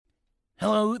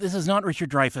Hello, this is not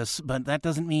Richard Dreyfuss, but that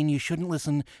doesn't mean you shouldn't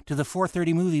listen to the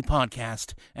 430 Movie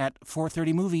Podcast at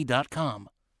 430movie.com.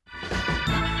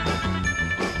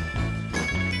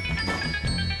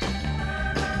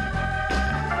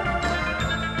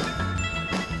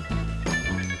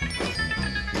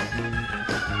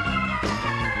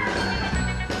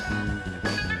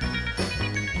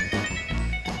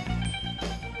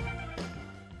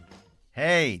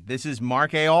 Hey, this is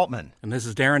Mark A. Altman. And this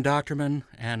is Darren Doctorman,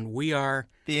 and we are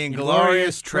the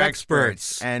Inglorious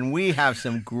Trexperts. And we have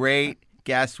some great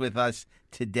guests with us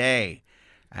today.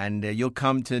 And you'll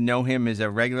come to know him as a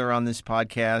regular on this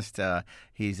podcast.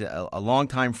 He's a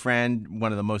longtime friend,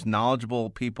 one of the most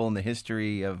knowledgeable people in the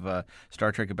history of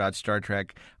Star Trek about Star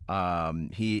Trek.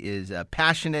 He is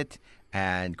passionate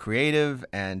and creative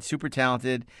and super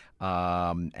talented.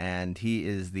 And he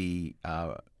is the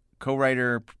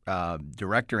co-writer,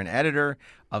 director, and editor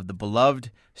of the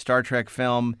beloved Star Trek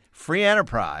film Free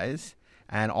Enterprise,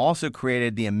 and also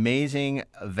created the amazing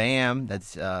VAM,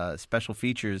 that's special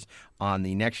features on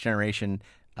the Next Generation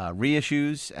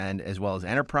reissues, and as well as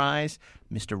Enterprise,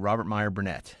 Mr. Robert Meyer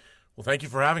Burnett. Well, thank you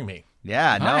for having me.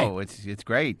 Yeah, Hi. no, it's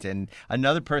great. And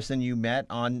another person you met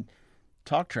on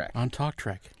Talk Trek. on Talk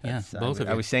Trek. Yeah, both of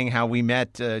you. I was saying how we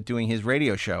met doing his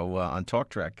radio show on Talk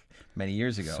Trek many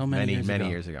years ago. So many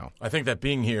years ago. I think that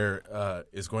being here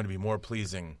is going to be more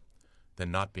pleasing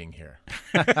than not being here.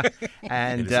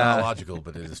 And it is not logical,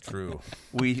 but it is true.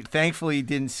 We thankfully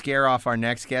didn't scare off our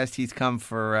next guest. He's come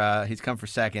for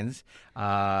seconds,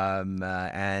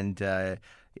 and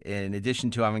in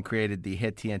addition to having created the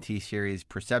hit TNT series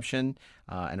Perception,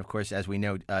 and of course, as we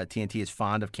know, TNT is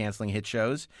fond of canceling hit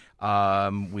shows.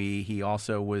 He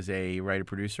also was a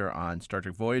writer-producer on Star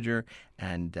Trek Voyager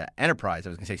and Enterprise. I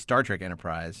was going to say Star Trek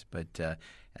Enterprise, but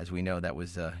as we know, that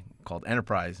was called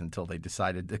Enterprise until they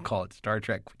decided to call it Star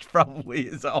Trek, which probably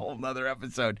is a whole other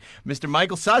episode. Mr.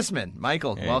 Michael SUSSMAN.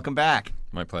 Michael, Hey. welcome back.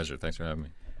 My pleasure. Thanks for having me.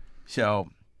 So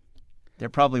they're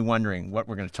probably wondering what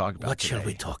we're going to talk about What today. shall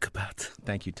we talk about?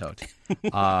 Thank you, Tote.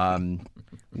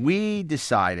 We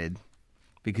decided,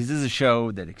 because this is a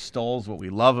show that extols what we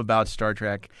love about Star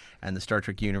Trek and the Star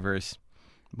Trek universe,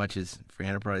 much as Free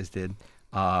Enterprise did,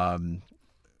 we're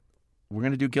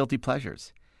going to do Guilty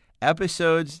Pleasures.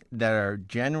 Episodes that are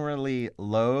generally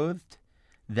loathed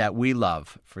that we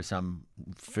love for some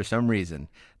reason.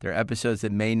 They're episodes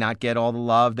that may not get all the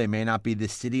love. They may not be the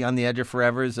City on the Edge of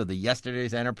Forevers or the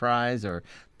Yesterday's Enterprise or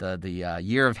the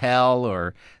Year of Hell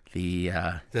or the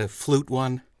flute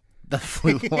one. the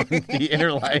flute one, the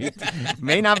Inner Light.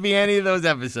 May not be any of those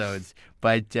episodes,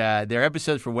 but they're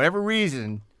episodes for whatever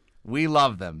reason. We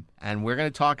love them, and we're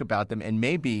going to talk about them, and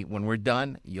maybe when we're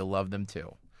done, you'll love them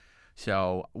too.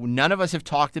 So none of us have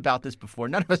talked about this before.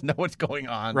 None of us know what's going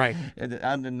on. Right.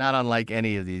 Not unlike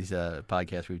any of these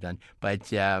podcasts we've done.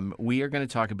 But we are going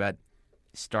to talk about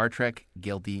Star Trek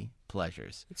Guilty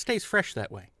Pleasures. It stays fresh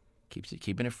that way.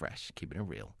 Keeping it fresh, keeping it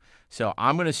real. So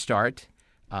I'm going to start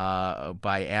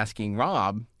by asking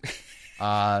Rob,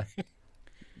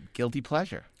 Guilty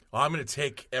Pleasure. Well, I'm going to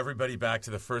take everybody back to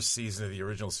the first season of the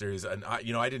original series. And, I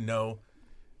didn't know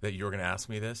that you were going to ask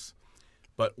me this.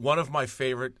 But one of my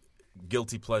favorite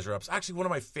Guilty Pleasure episodes, actually one of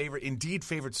my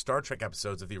favorite Star Trek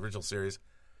episodes of the original series,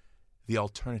 The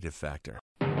Alternative Factor.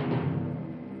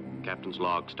 Captain's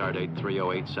log, stardate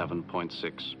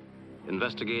 3087.6.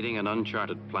 Investigating an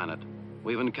uncharted planet.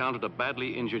 We've encountered a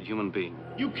badly injured human being.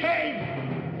 You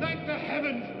came! Thank the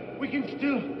heavens! We can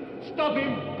still stop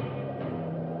him!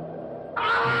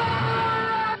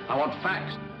 I want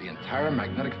facts. The entire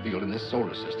magnetic field in this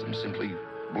solar system simply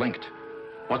blinked.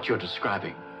 What you're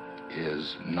describing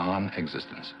Is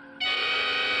non-existence.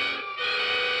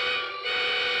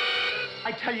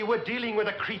 I tell you, we're dealing with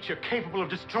a creature capable of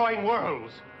destroying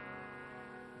worlds.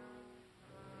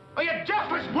 Are you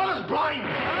deaf as well as blind?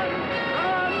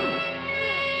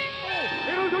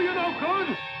 It'll do you no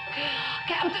good.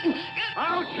 Captain!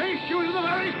 I'll chase you to the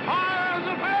very fires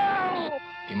of hell!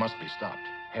 He must be stopped,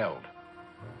 held,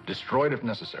 destroyed if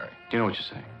necessary. Do you know what you're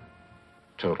saying?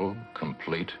 Total,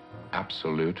 complete,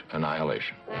 absolute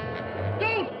annihilation.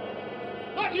 Don't!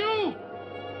 Not you!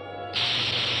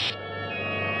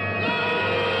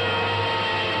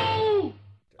 No!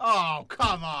 Oh,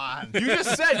 come on. You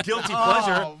just said Guilty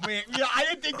Pleasure. Oh, man. Yeah,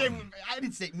 I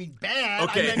didn't say mean bad.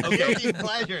 Okay, I meant okay. Guilty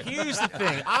Pleasure. Here's the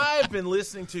thing. I've been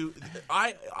listening to...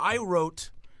 I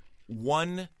wrote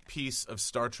one piece of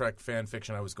Star Trek fan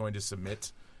fiction I was going to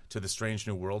submit to the Strange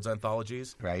New Worlds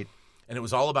anthologies. Right. And it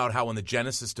was all about how when the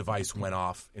Genesis device went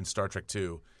off in Star Trek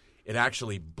II, it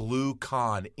actually blew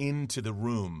Khan into the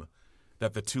room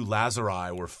that the two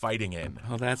Lazari were fighting in.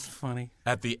 Oh, that's funny.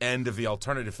 At the end of the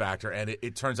alternative factor, and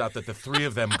it turns out that the three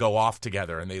of them go off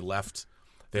together, and they left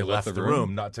the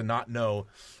room not know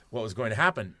what was going to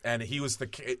happen. And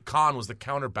Khan was the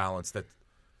counterbalance that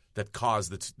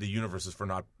caused the universes for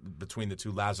not between the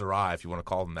two Lazari, if you want to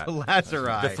call them that. The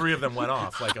Lazari. The three of them went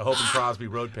off like a Hope and Crosby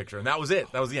road picture, and that was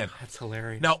it. That was the end. That's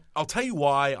hilarious. Now, I'll tell you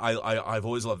why I've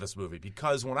always loved this movie,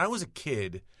 because when I was a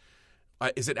kid,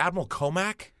 is it Admiral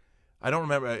Comac? I don't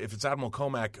remember if it's Admiral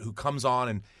Comac who comes on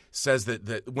and says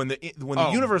that when the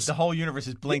universe, the whole universe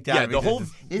is blinked out. The whole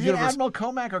is universe, it Admiral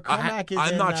Comac or Comac?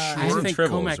 I'm not sure. I think Tribbles,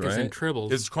 Comac is in right?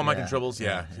 Tribbles. Is Comac in Tribbles?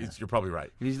 Yeah. You're probably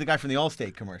right. He's the guy from the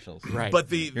Allstate commercials. Right.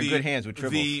 But You're in good hands with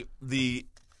Tribbles.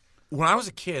 When I was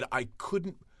a kid, I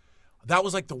couldn't. That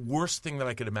was like the worst thing that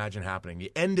I could imagine happening.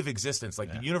 The end of existence,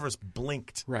 like the universe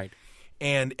blinked. Right.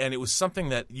 And it was something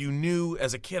that you knew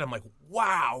as a kid. I'm like,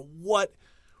 wow, what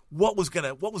was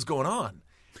going on?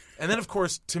 And then, of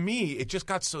course, to me, it just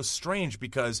got so strange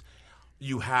because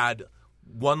you had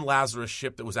one Lazarus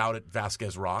ship that was out at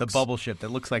Vasquez Rocks, The bubble ship that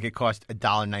looks like it cost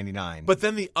 $1.99. but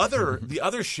then the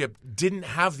other ship didn't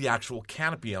have the actual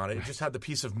canopy on it. It just had the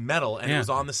piece of metal, and it was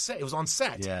on the set. It was on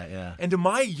set. Yeah. And to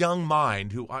my young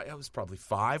mind, who I was probably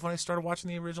 5 when I started watching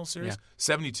the original series,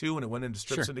 72 when it went into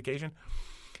strip syndication,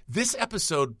 this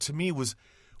episode to me was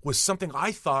something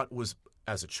I thought was,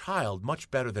 as a child,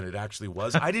 much better than it actually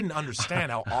was. I didn't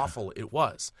understand how awful it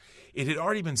was. It had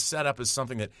already been set up as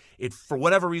something that for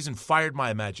whatever reason, fired my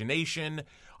imagination.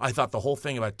 I thought the whole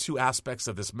thing about two aspects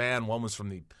of this man, one was from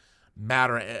the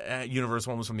matter universe,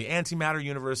 one was from the antimatter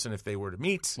universe, and if they were to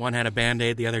meet. One had a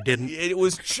Band-Aid, the other didn't. It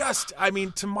was just,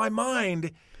 to my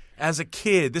mind, as a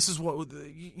kid, this is what,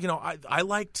 I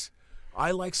liked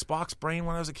Spock's brain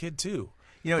when I was a kid, too.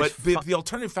 But the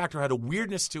alternative factor had a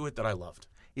weirdness to it that I loved.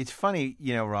 It's funny,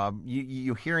 Rob,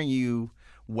 you hearing you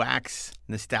wax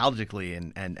nostalgically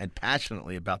and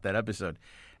passionately about that episode.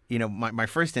 My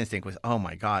first instinct was, oh,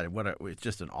 my God, it's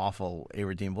just an awful,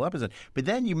 irredeemable episode. But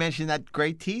then you mentioned that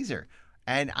great teaser.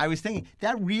 And I was thinking,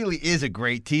 that really is a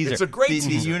great teaser. It's a great teaser.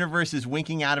 The universe is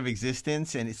winking out of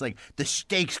existence, and it's like the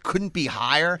stakes couldn't be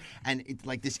higher, and it's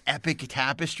like this epic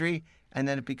tapestry. And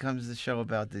then it becomes the show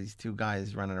about these two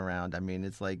guys running around.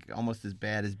 It's like almost as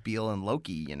bad as Beale and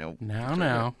Loki,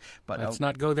 No. But let's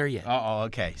not go there yet. Oh,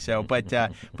 okay. So, but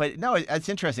no, it's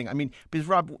interesting. Because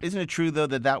Rob, isn't it true though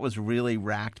that was really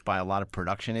racked by a lot of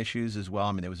production issues as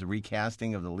well? There was a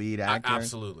recasting of the lead actor.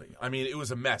 Absolutely. It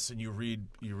was a mess. And you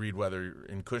read whether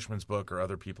in Cushman's book or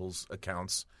other people's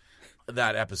accounts,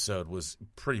 that episode was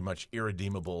pretty much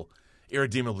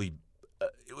irredeemably.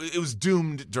 It was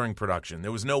doomed during production.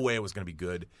 There was no way it was going to be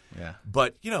good. Yeah.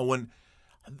 But when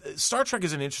Star Trek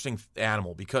is an interesting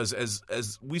animal because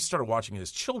as we started watching it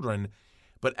as children,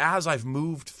 but as I've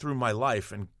moved through my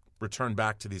life and returned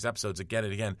back to these episodes again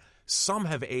and again, some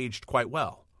have aged quite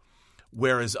well,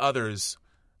 whereas others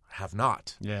have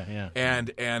not. Yeah.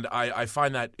 And I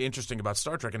find that interesting about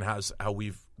Star Trek and how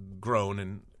we've grown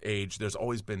and aged. There's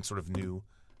always been sort of new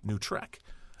Trek.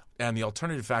 And the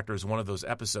alternative factor is one of those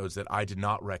episodes that I did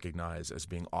not recognize as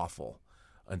being awful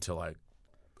until I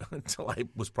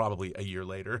was probably a year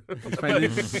later.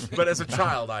 but as a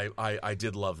child, I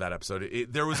did love that episode.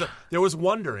 There was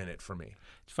wonder in it for me.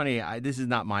 It's funny. This is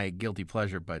not my guilty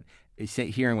pleasure, but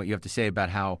hearing what you have to say about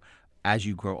how, as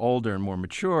you grow older and more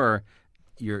mature,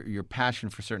 your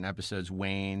passion for certain episodes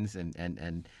wanes,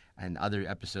 and other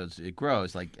episodes it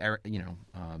grows, like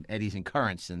eddies and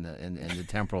currents in the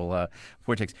temporal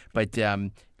vortex. But I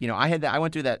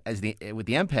went through that with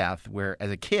the empath, where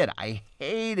as a kid I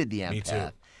hated the empath. Me too.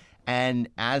 And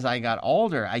as I got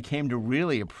older, I came to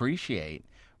really appreciate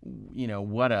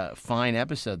what a fine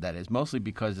episode that is, mostly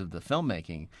because of the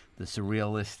filmmaking, the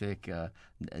surrealistic,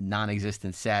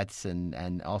 non-existent sets,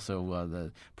 and also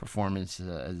the performance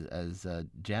as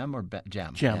Jem or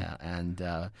Jem. Jem. Yeah,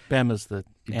 and Bem is the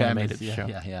animated show.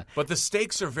 Yeah. But the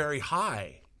stakes are very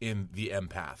high in the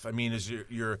empath.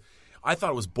 I thought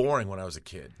it was boring when I was a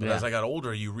kid, but as I got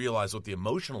older, you realize what the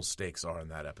emotional stakes are in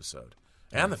that episode.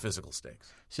 And the physical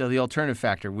stakes. So the alternative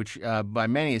factor, which by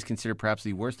many is considered perhaps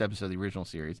the worst episode of the original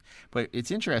series. But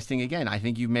it's interesting, again, I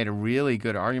think you've made a really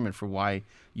good argument for why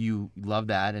you love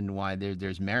that and why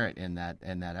there's merit in that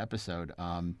episode.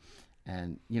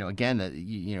 And, again,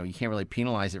 you can't really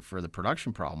penalize it for the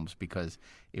production problems because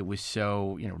it was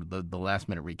so, the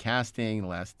last-minute recasting, the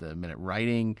last-minute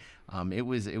writing. It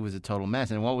was a total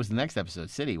mess. And what was the next episode?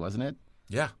 City, wasn't it?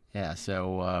 Yeah. Yeah,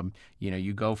 so,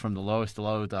 you go from the lowest to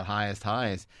low to the highest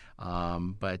highs,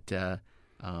 but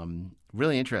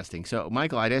really interesting. So,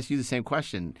 Michael, I'd ask you the same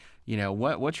question.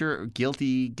 What's your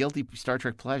guilty Star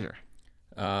Trek pleasure?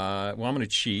 I'm going to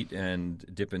cheat and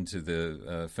dip into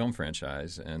the film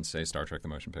franchise and say Star Trek: The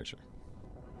Motion Picture.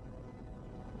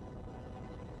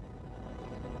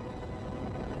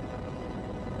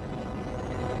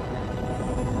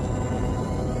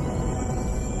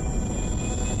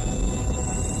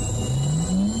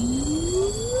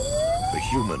 The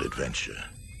human adventure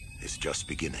is just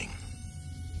beginning.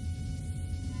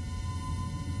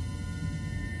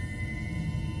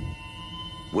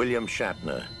 William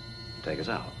Shatner Take us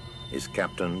out. is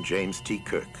Captain James T.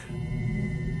 Kirk.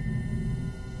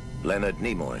 Leonard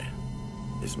Nimoy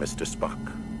is Mr. Spock.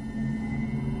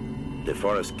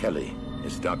 DeForest Kelley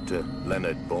is Dr.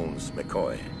 Leonard Bones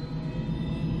McCoy.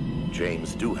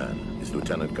 James Doohan is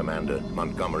Lieutenant Commander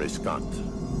Montgomery Scott.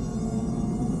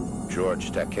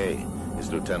 George Takei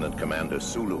is Lieutenant Commander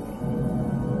Sulu.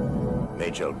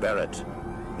 Majel Barrett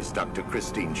is Dr.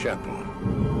 Christine Chapel.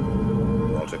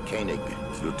 Walter Koenig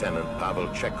is Lieutenant Pavel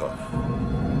Chekhov.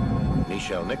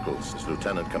 Nichelle Nichols is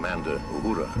Lieutenant Commander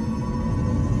Uhura.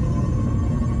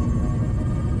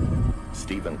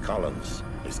 Stephen Collins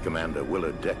is Commander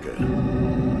Willard Decker.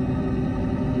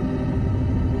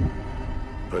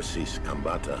 Persis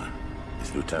Kambata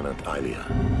is Lieutenant Ilia.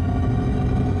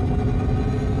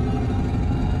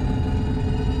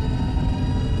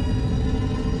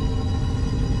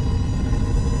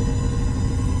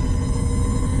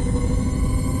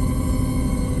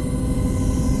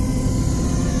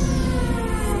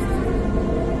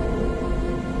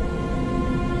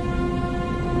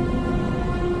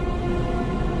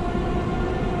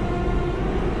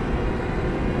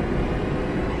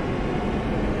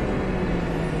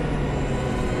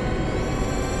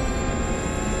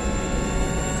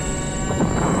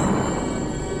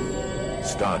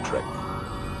 Star Trek,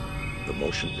 the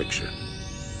motion picture.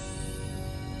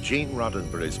 Gene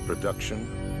Roddenberry's production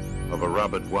of a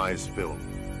Robert Wise film.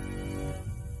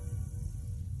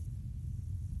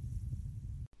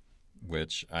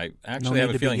 Which I actually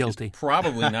have a feeling is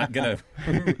probably not going to.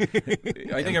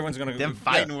 I think everyone's going to. Them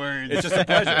fighting words. It's just a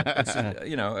pleasure. It's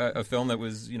a film that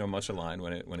was much aligned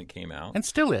when it came out, And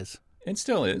still is. and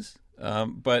still is.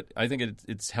 But I think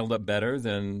it's held up better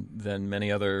than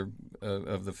many other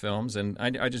of the films, and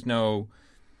I just know.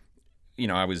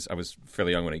 I was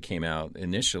fairly young when it came out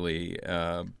initially,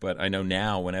 but I know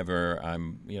now whenever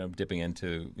I'm dipping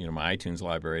into my iTunes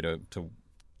library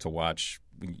to watch,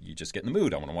 you just get in the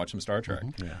mood. I want to watch some Star Trek.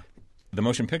 Mm-hmm. Yeah. The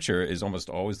motion picture is almost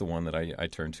always the one that I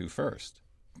turn to first,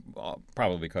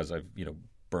 probably because I've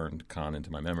burned Khan into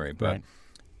my memory. But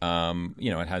Right.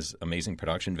 it has amazing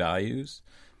production values.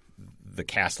 The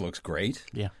cast looks great.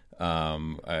 Yeah.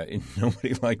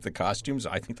 Nobody liked the costumes.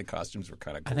 I think the costumes were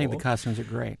kind of cool. I think the costumes are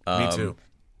great. Me too.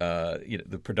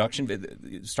 The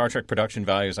production, Star Trek production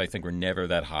values, I think were never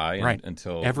that high Right.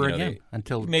 until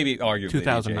until maybe arguably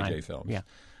 2009. the JJ films. Yeah.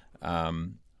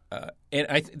 And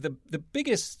the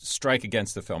biggest strike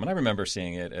against the film, and I remember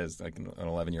seeing it as like an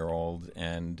 11-year-old,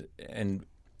 and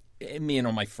me and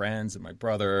all my friends and my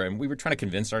brother, and we were trying to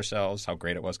convince ourselves how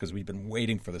great it was because we'd been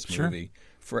waiting for this movie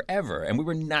forever, and we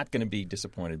were not going to be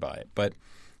disappointed by it.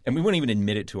 And we wouldn't even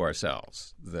admit it to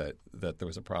ourselves that there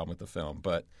was a problem with the film.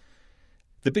 But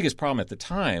the biggest problem at the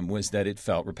time was that it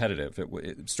felt repetitive,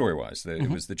 story-wise. It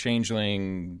was the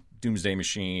Changeling, Doomsday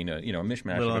Machine, a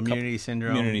mishmash. Little of Immunity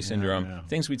Syndrome. Immunity Syndrome. Yeah.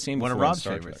 Things we'd seen One before of in Rob's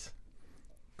Star favorites. Trek.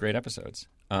 Great episodes.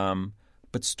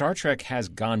 But Star Trek has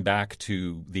gone back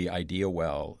to the idea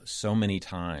well so many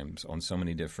times on so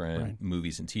many different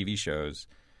movies and TV shows.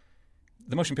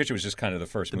 The motion picture was just kind of the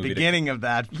first movie. The beginning of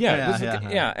that.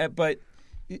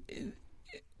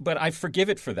 But I forgive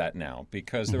it for that now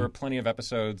because there were plenty of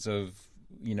episodes of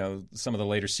some of the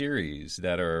later series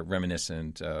that are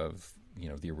reminiscent of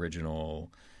the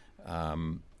original.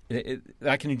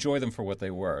 I can enjoy them for what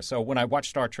they were. So when I watch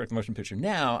Star Trek: The Motion Picture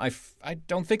now, I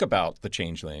don't think about the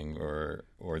Changeling or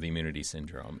the Immunity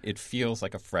Syndrome. It feels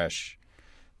like a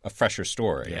fresher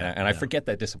story, and I forget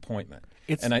that disappointment.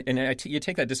 You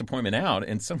take that disappointment out,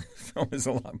 and some of the film is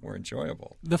a lot more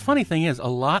enjoyable. The funny thing is, a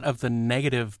lot of the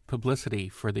negative publicity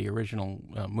for the original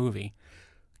movie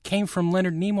came from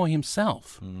Leonard Nimoy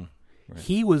himself. Right.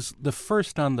 He was the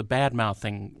first on the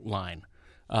bad-mouthing line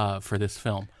for this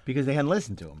film. Because they hadn't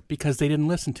listened to him. Because they didn't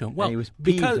listen to him. Well, and he was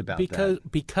peeved about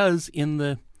that. Because in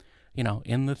the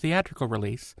theatrical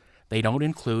release, they don't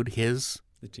include his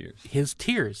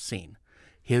tears scene,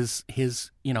 his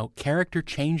character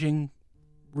changing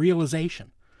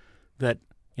realization that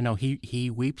he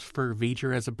weeps for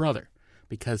V'ger as a brother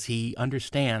because he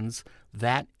understands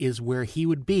that is where he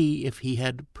would be if he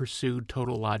had pursued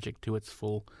total logic to its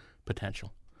full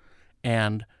potential,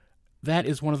 and that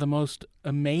is one of the most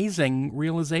amazing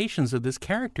realizations of this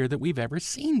character that we've ever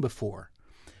seen before.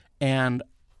 And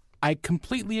I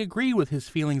completely agree with his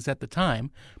feelings at the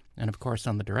time. And, of course,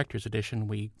 on the director's edition,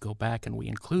 we go back and we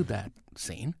include that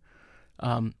scene.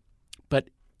 But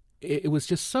it was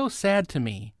just so sad to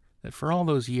me that for all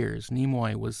those years,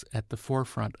 Nimoy was at the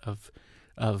forefront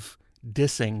of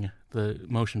dissing the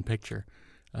motion picture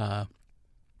at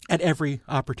every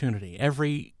opportunity,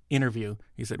 every interview.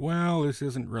 He said, well, this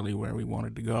isn't really where we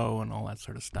wanted to go and all that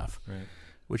sort of stuff, right.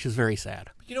 Which is very sad.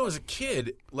 You know, as a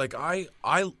kid, like I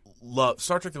love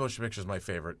Star Trek: The Motion Picture is my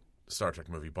favorite Star Trek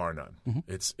movie, bar none.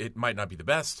 Mm-hmm. It might not be the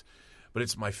best, but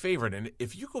it's my favorite. And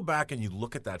if you go back and you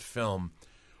look at that film,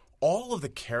 all of the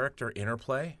character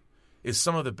interplay is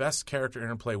some of the best character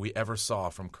interplay we ever saw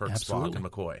from Kirk, Spock, and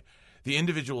McCoy. The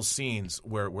individual scenes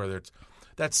where there's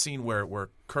that scene where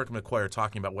Kirk and McCoy are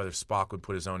talking about whether Spock would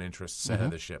put his own interests ahead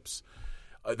of the ship's.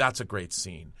 That's a great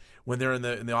scene. When they're in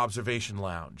the observation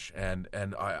lounge and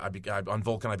on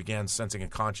Vulcan, I began sensing a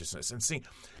consciousness and seeing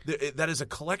that is a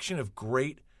collection of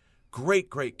great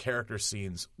character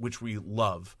scenes which we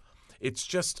love. It's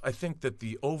just I think that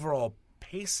the overall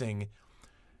pacing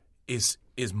is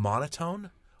monotone.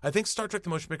 I think Star Trek: The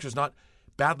Motion Picture is not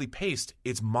badly paced.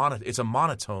 It's a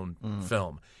monotone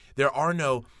film. There are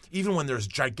no, even when there's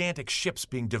gigantic ships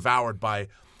being devoured by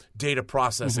data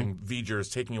processing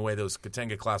V'gers taking away those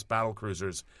Katenga-class battle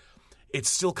cruisers, it's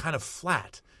still kind of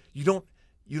flat. You don't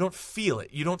feel it.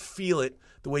 You don't feel it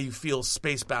the way you feel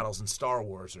space battles in Star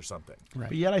Wars or something. Right.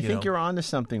 But yet I think you're onto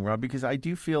something, Rob, because I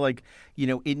do feel like,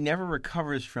 it never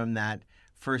recovers from that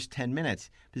first 10 minutes.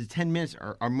 Because the 10 minutes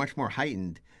are much more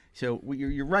heightened. So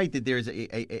you're right that there's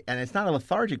and it's not a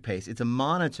lethargic pace; it's a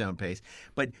monotone pace.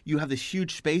 But you have this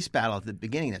huge space battle at the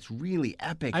beginning that's really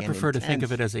epic. I prefer to think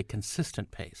of it as a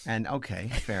consistent pace. And okay,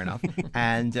 fair enough.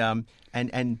 And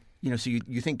so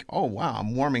you think, oh wow,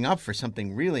 I'm warming up for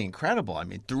something really incredible. I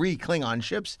mean, 3 Klingon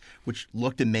ships, which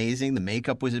looked amazing. The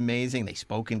makeup was amazing. They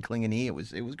spoke in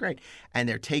Klingonese. It was great. And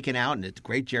they're taken out, and it's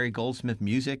great Jerry Goldsmith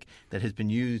music that has been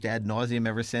used ad nauseum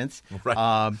ever since.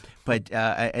 Right. But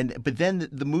then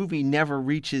the movie never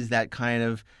reaches that kind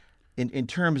of, in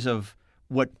terms of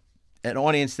what an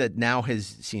audience that now has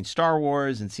seen Star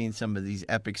Wars and seen some of these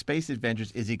epic space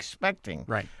adventures is expecting.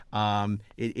 Right.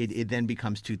 It then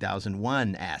becomes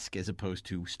 2001-esque as opposed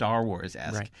to Star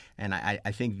Wars-esque. Right. And I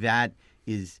think that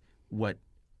is what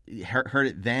hurt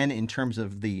it then in terms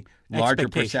of the larger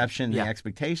perception, the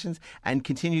expectations, and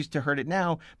continues to hurt it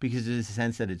now because there's a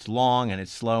sense that it's long and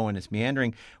it's slow and it's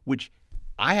meandering, which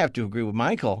I have to agree with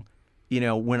Michael.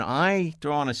 When I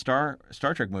throw on a Star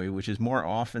Trek movie, which is more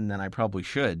often than I probably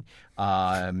should,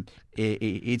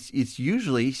 it's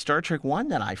usually Star Trek 1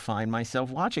 that I find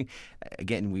myself watching.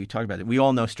 Again, we talked about it. We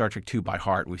all know Star Trek 2 by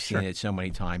heart. We've seen it so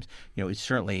many times. It's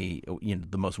certainly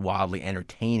the most wildly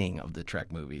entertaining of the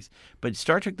Trek movies. But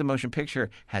Star Trek: The Motion Picture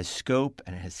has scope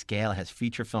and it has scale, it has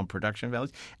feature film production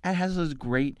values, and it has those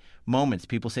great moments.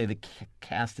 People say the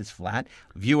cast is flat.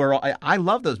 Viewer, I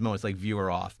love those moments like Viewer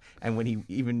Off, and when he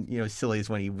even silly is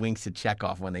when he winks at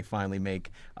Chekhov when they finally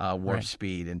make warp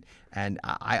speed, and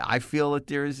I feel that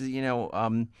there's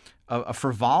a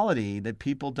frivolity that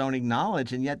people don't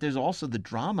acknowledge, and yet there's also the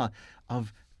drama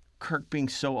of Kirk being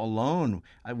so alone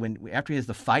after he has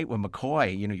the fight with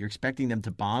McCoy. You're expecting them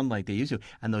to bond like they used to,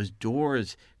 and those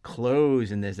doors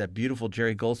close, and there's that beautiful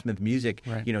Jerry Goldsmith music,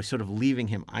 sort of leaving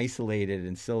him isolated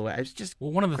and silhouette. It's just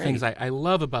one of the things I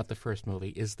love about the first movie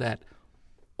is that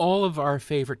all of our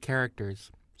favorite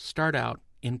characters start out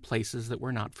in places that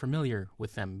we're not familiar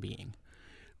with them being.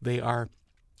 They are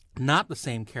not the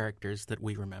same characters that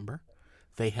we remember.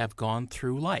 They have gone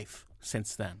through life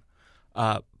since then.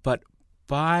 But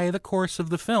by the course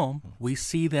of the film, we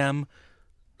see them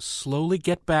slowly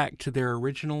get back to their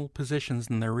original positions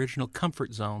and their original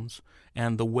comfort zones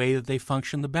and the way that they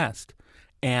function the best.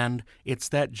 And it's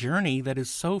that journey that is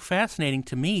so fascinating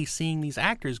to me, seeing these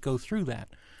actors go through that.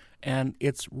 And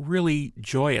it's really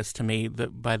joyous to me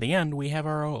that by the end we have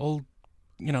our old,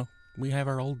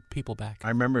 people back. I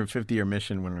remember in 50-Year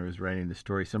Mission when I was writing the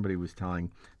story, somebody was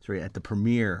telling story at the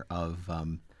premiere of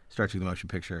Star Trek: The Motion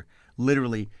Picture.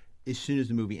 Literally, as soon as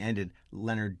the movie ended,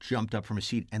 Leonard jumped up from his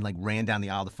seat and ran down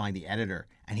the aisle to find the editor,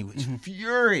 and he was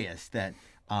furious that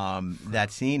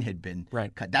that scene had been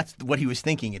cut. That's what he was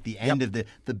thinking at the end of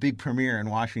the big premiere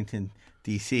in Washington,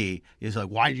 D.C. Is like,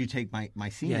 why did you take my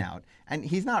scene out? And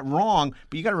he's not wrong,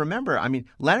 but you got to remember, I mean,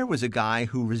 Leonard was a guy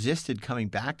who resisted coming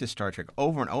back to Star Trek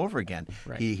over and over again.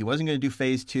 Right. He wasn't going to do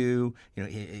Phase 2.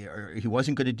 He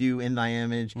wasn't going to do In Thy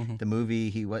Image, the movie.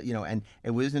 He was, and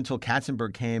it wasn't until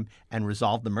Katzenberg came and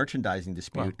resolved the merchandising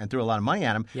dispute and threw a lot of money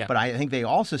at him. Yeah. But I think they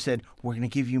also said, we're going to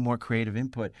give you more creative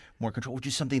input, more control, which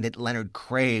is something that Leonard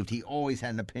craved. He always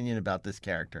had an opinion about this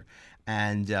character.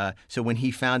 And so when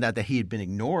he found out that he had been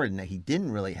ignored and that he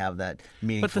didn't really have that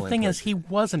meaningful But the thing input, is, he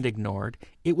wasn't ignored.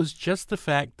 It was just the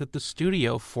fact that the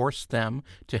studio forced them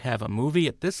to have a movie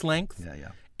at this length,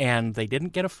 and they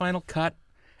didn't get a final cut,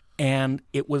 and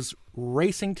it was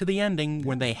racing to the ending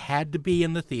when they had to be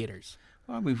in the theaters.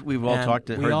 Well, we've all heard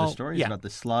the stories yeah. about the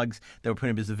slugs that were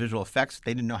putting up as the visual effects.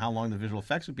 They didn't know how long the visual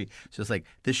effects would be. So it's like,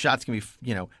 this shot's going to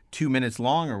be 2 minutes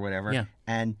long or whatever. Yeah.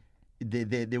 And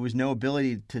there was no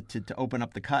ability to open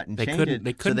up the cut and change it.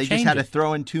 They couldn't so they change just had it. to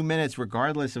throw in 2 minutes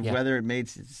regardless of Yeah. whether it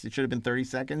should have been 30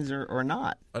 seconds or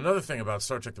not. Another thing about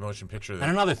Star Trek: The Motion Picture And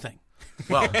another thing.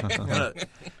 well,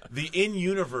 the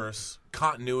in-universe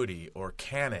continuity or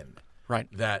canon Right.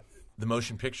 that the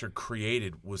motion picture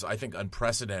created was, I think,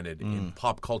 unprecedented in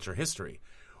pop culture history,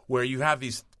 where you have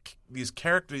these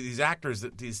characters, these actors,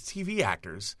 these TV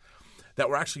actors that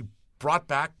were actually brought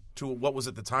back to what was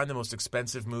at the time the most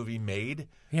expensive movie made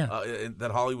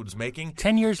that Hollywood was making.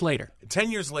 10 years later.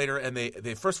 10 years later, and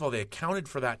they first of all, they accounted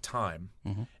for that time,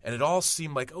 and it all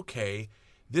seemed like, okay,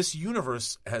 this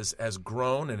universe has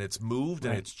grown and it's moved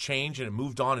and it's changed and it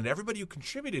moved on, and everybody who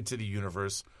contributed to the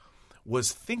universe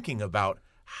was thinking about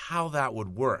how that would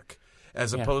work,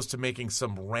 as opposed to making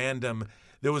some random.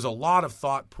 There was a lot of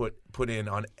thought put in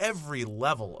on every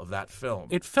level of that film.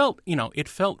 It felt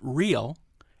real,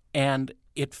 and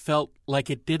it felt like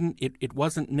it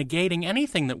wasn't negating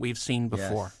anything that we've seen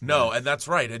before. Yes. No, and that's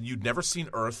right. And you'd never seen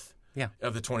Earth Yeah.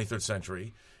 of the 23rd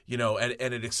century, and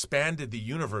it expanded the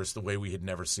universe the way we had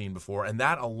never seen before, and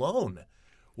that alone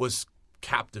was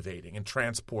captivating and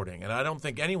transporting. And I don't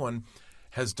think anyone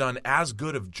has done as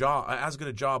good a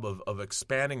job of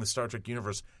expanding the Star Trek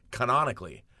universe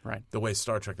canonically, the way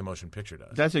Star Trek: The Motion Picture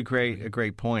does. That's a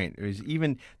great point. It was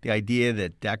even the idea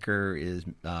that Decker is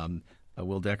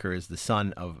Will Decker is the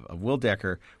son of Will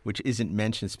Decker, which isn't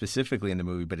mentioned specifically in the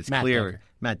movie, but it's clear. Decker.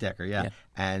 Matt Decker, yeah,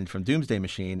 and from Doomsday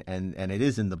Machine, and it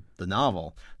is in the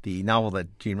novel that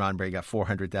Gene Roddenberry got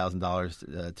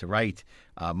 $400,000 to write,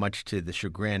 much to the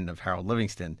chagrin of Harold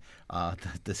Livingston,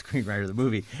 the screenwriter of the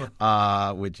movie,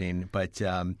 with Gene. But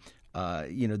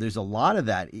there's a lot of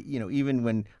that. Even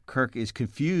when Kirk is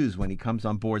confused when he comes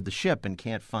on board the ship and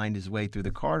can't find his way through the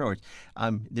corridors,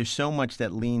 there's so much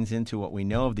that leans into what we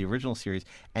know of the original series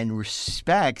and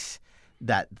respects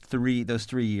those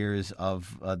 3 years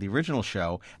of the original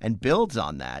show and builds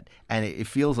on that. And it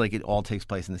feels like it all takes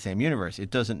place in the same universe.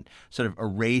 It doesn't sort of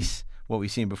erase what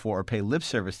we've seen before or pay lip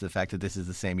service to the fact that this is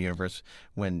the same universe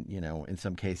when, in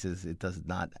some cases it does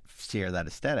not share that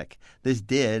aesthetic. This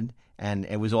did, and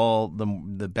it was all the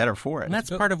better for it. And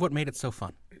that's part of what made it so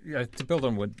fun. Yeah, to build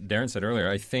on what Darren said earlier,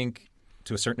 I think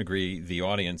to a certain degree the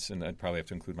audience, and I'd probably have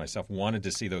to include myself, wanted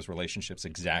to see those relationships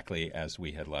exactly as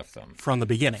we had left them. From the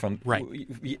beginning, right.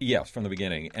 Yes, from the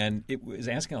beginning. And it was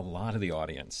asking a lot of the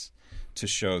audience to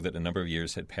show that a number of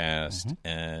years had passed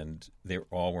and they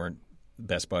all weren't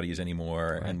best buddies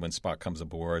anymore. Right. And when Spock comes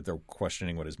aboard, they're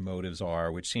questioning what his motives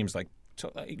are, which seems like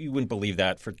you wouldn't believe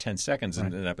that for 10 seconds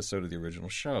in an episode of the original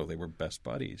show. They were best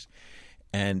buddies.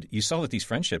 And you saw that these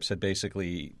friendships had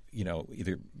basically,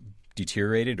 either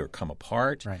deteriorated or come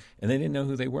apart, and they didn't know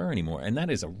who they were anymore. And that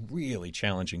is a really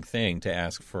challenging thing to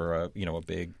ask for a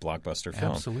big blockbuster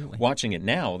film. Absolutely. Watching it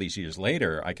now, these years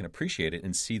later, I can appreciate it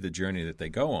and see the journey that they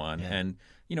go on. Yeah. And,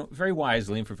 very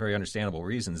wisely and for very understandable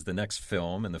reasons, the next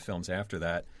film and the films after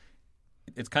that,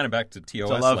 it's kind of back to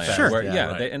TOS land. Sure. Where,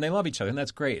 they love each other, and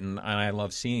that's great, and I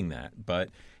love seeing that. But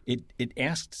it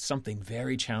asked something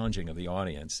very challenging of the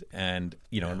audience. And,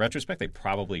 in retrospect, they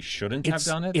probably shouldn't have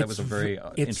done it. That was a very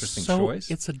interesting choice.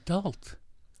 It's adult.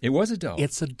 It was adult.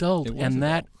 It's adult, and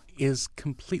that is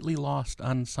completely lost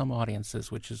on some audiences,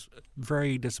 which is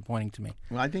very disappointing to me.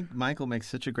 Well, I think Michael makes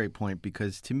such a great point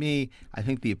because, to me, I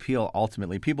think the appeal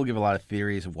ultimately, people give a lot of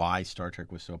theories of why Star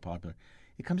Trek was so popular.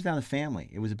 It comes down to family.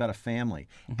 It was about a family.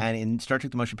 And in Star Trek: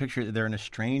 The Motion Picture, they're an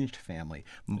estranged family.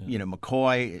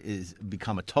 McCoy is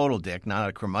become a total dick, not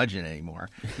a curmudgeon anymore.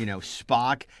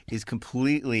 Spock is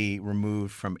completely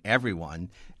removed from everyone.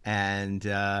 And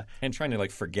trying to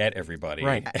forget everybody.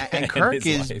 Right. And Kirk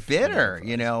is bitter,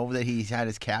 that he's had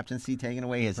his captaincy taken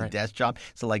away, he has a desk job.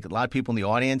 So a lot of people in the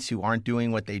audience who aren't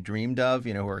doing what they dreamed of,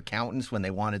 who are accountants when they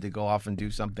wanted to go off and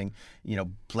do something,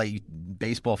 play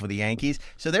baseball for the Yankees.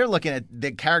 So they're looking at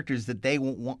the characters that they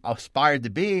aspired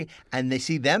to be, and they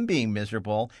see them being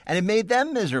miserable, and it made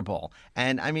them miserable.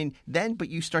 And but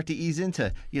you start to ease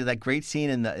into that great scene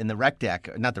in the rec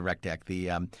deck, not the rec deck,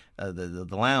 the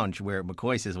lounge where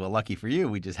McCoy says, says, well, lucky for you,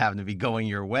 we just happen to be going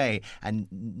your way. And,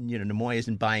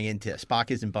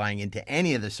 Spock isn't buying into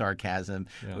any of the sarcasm,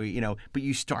 but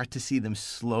you start to see them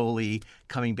slowly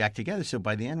coming back together. So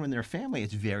by the end, when they're a family,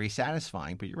 it's very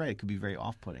satisfying. But you're right, it could be very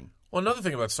off-putting. Well, another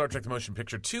thing about Star Trek the Motion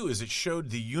Picture, too, is it showed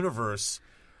the universe.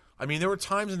 I mean, there were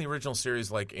times in the original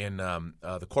series, like in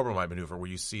the Corbomite maneuver, where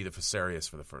you see the Fesarius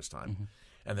for the first time.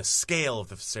 And the scale of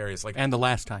the Fesarius. And the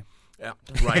last time. Yeah,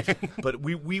 right. But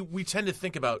we tend to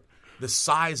think about the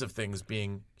size of things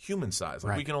being human size.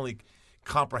 Like we can only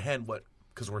comprehend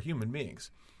because we're human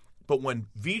beings. But when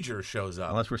V'ger shows up...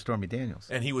 Unless we're Stormy Daniels.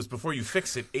 And he was, before you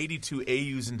fix it, 82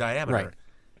 AUs in diameter. Right.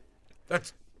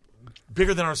 That's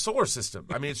bigger than our solar system.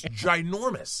 I mean, it's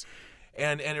ginormous.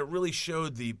 And it really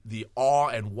showed the awe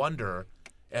and wonder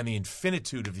and the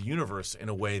infinitude of the universe in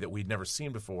a way that we'd never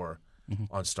seen before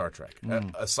on Star Trek.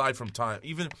 Aside from time,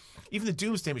 even the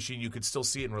Doomsday Machine, you could still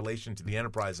see it in relation to the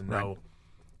Enterprise and know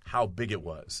how big it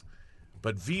was.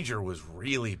 But V'ger was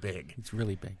really big. It's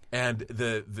really big. And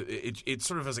it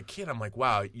sort of, as a kid, I'm like,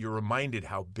 wow, you're reminded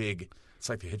how big. It's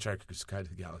like the Hitchhiker's Guide to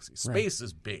the Galaxy. Space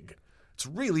is big. It's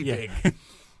really big.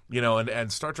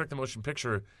 And Star Trek the Motion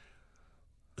Picture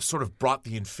sort of brought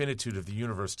the infinitude of the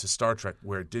universe to Star Trek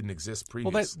where it didn't exist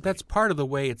previously. Well, that's part of the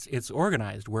way it's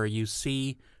organized, where you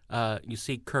see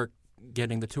Kirk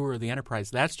getting the tour of the Enterprise.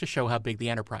 That's to show how big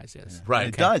the Enterprise is. Right.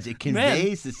 It does. It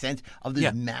conveys the sense of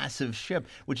this massive ship,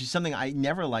 which is something I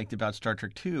never liked about Star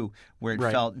Trek II, where it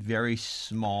felt very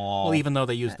small. Well, even though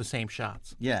they used the same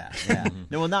shots. Yeah.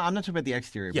 No, I'm not talking about the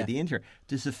exterior, but the interior.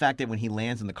 Just the fact that when he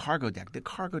lands on the cargo deck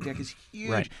is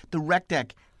huge. Right. The wreck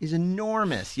deck is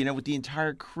enormous, with the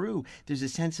entire crew. There's a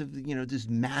sense of, this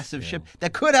massive ship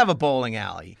that could have a bowling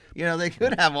alley. They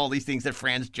could have all these things that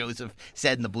Franz Joseph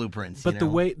said in the blueprints. But the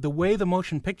way the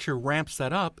motion picture ramps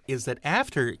that up is that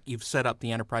after you've set up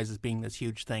the Enterprise as being this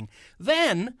huge thing,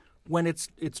 then when it's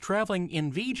traveling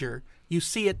in V'ger, you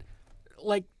see it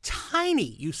like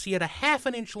tiny. You see it a half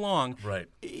an inch long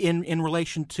in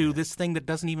relation to this thing that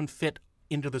doesn't even fit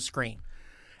into the screen.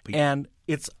 And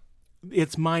it's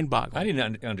mind-boggling. I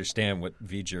didn't understand what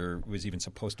V'ger was even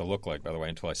supposed to look like, by the way,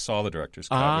 until I saw the director's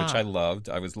cut, which I loved.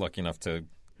 I was lucky enough to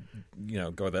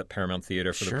go to that Paramount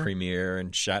Theater for the premiere,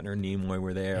 and Shatner and Nimoy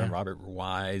were there, and Robert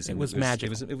Wise. It was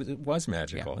magical. It was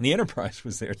magical. And the Enterprise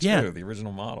was there, too, the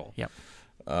original model. Yep.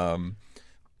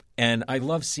 And I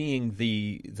love seeing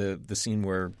the scene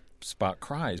where Spock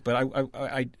cries. But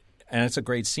and it's a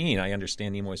great scene. I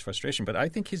understand Nimoy's frustration. But I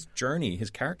think his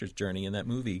character's journey in that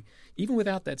movie, even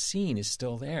without that scene, is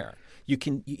still there.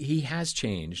 He has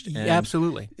changed. And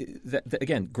absolutely.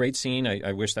 Again, great scene.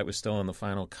 I wish that was still in the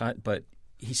final cut. But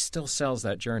he still sells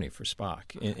that journey for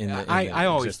Spock. I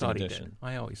always thought he did.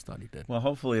 I always thought he did. Well,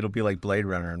 hopefully it'll be like Blade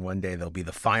Runner, and one day there'll be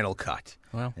the final cut.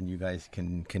 Well, and you guys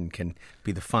can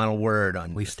be the final word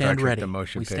on Star Trek the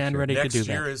motion picture. We stand ready to do that. Next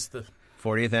year is the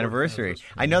 40th anniversary.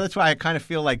 I know, that's why I kind of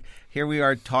feel like here we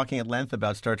are talking at length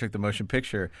about Star Trek the Motion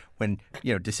Picture when,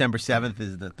 December 7th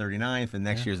is the 39th and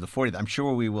next year is the 40th. I'm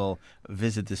sure we will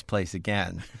visit this place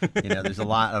again. There's a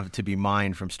lot to be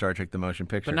mined from Star Trek the Motion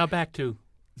Picture. But now back to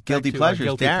Guilty Pleasures.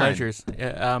 Guilty Darren. Pleasures.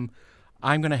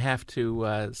 I'm going to have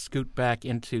to scoot back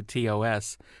into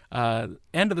TOS.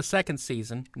 End of the second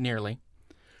season, nearly.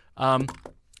 The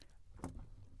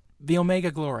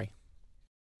Omega Glory.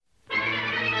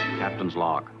 Captain's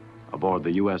log aboard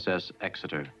the USS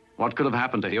Exeter. What could have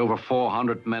happened to the over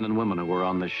 400 men and women who were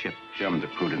on this ship? Germans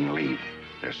have crew didn't leave.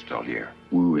 They're still here.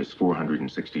 Wu is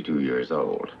 462 years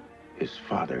old. His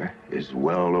father is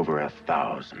well over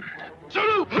 1,000. They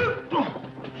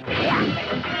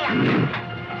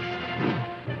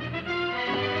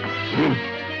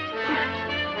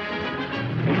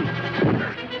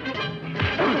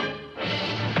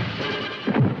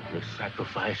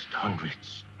sacrificed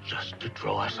hundreds just to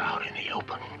throw us out in the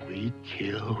open. We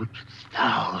killed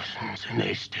thousands, and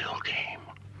they still came.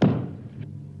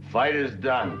 Fight is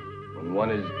done when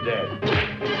one is dead.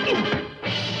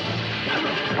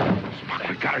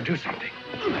 We gotta do something.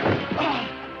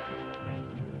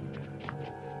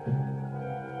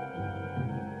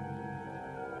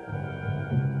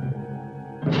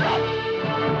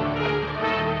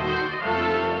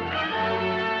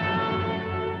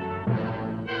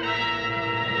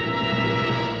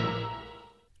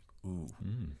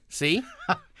 See?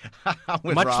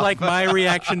 Much Rob. like my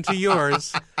reaction to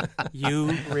yours,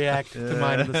 you react to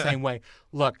mine in the same way.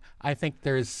 Look, I think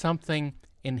there is something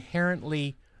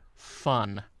inherently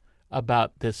fun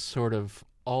about this sort of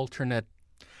alternate...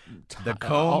 The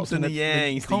Combs and the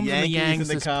Yangs, the Yankees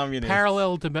and the Communists.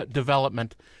 Parallel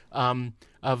development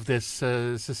of this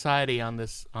society on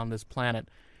this planet.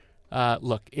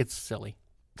 Look, it's silly.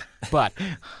 But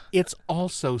it's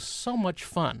also so much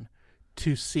fun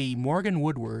to see Morgan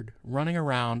Woodward running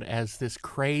around as this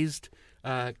crazed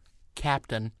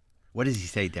captain. What does he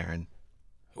say, Darren?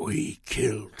 We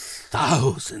killed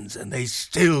thousands and they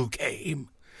still came.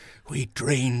 We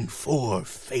drained 4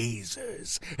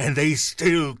 phasers and they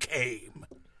still came.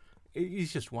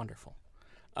 He's just wonderful.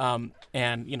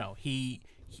 And, you know, he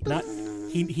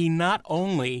not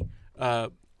only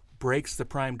breaks the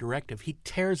Prime Directive, he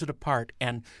tears it apart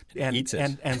and Eats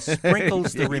it. and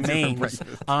sprinkles the remains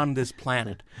on this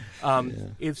planet.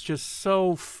 It's just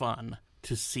so fun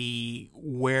to see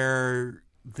where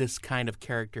this kind of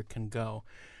character can go.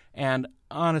 And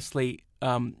honestly,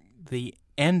 the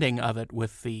ending of it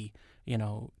with the, you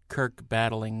know, Kirk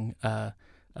battling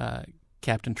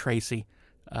Captain Tracy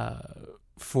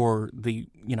for the,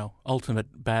 you know,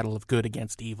 ultimate battle of good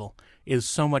against evil is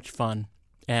so much fun.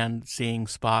 And seeing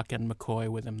Spock and McCoy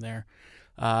with him there.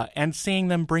 And seeing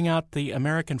them bring out the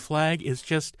American flag is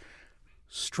just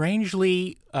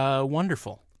strangely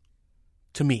wonderful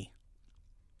to me.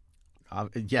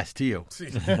 Yes, to you. You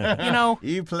know,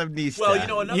 You plebnista. Well, you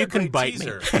know, another You can great bite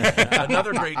teaser. me.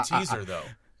 Another great teaser, though.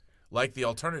 Like the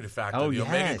alternative factor, Oh, the yes.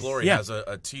 Omega Glory Yeah. has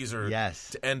a teaser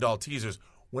Yes. to end all teasers.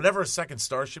 Whenever a second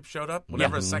starship showed up,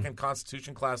 whenever a second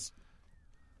Constitution class,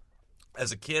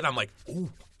 as a kid, I'm like,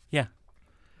 ooh. yeah.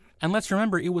 And let's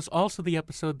remember, it was also the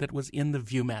episode that was in the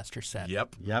Viewmaster set.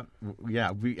 Yep. Yep. Yeah.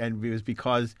 And it was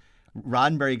because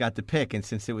Roddenberry got the pick, and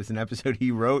since it was an episode he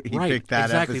wrote, he Right, picked that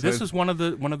exactly. episode. This is one of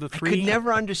the I three. could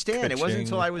never understand. It wasn't Ka-ching.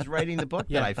 until I was writing the book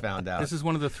that I found out. This is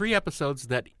one of the 3 episodes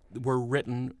that were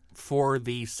written for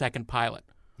the second pilot.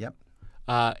 Yep.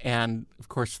 And of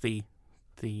course, the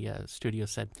studio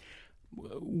said,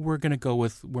 we're going to go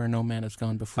with Where No Man Has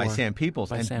Gone Before. By Sam Peoples.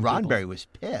 By And Sam Roddenberry Peoples. was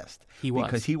pissed. He was.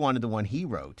 Because he wanted the one he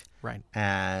wrote. Right.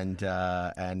 And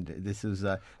this is,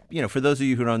 you know, for those of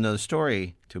you who don't know the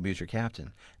story, to amuse your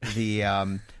captain,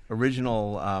 the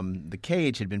original The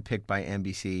Cage had been picked by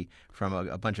NBC from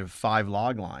a bunch of 5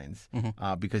 log lines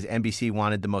because NBC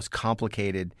wanted the most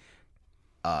complicated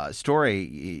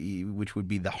story, which would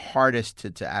be the hardest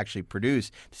to actually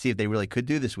produce, to see if they really could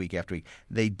do this week after week.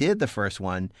 They did the first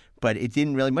one, but it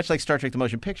didn't really, much like Star Trek The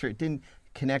Motion Picture, it didn't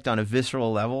connect on a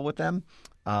visceral level with them.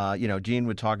 You know, Gene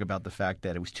would talk about the fact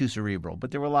that it was too cerebral, but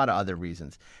there were a lot of other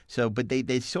reasons. So, but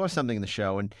they saw something in the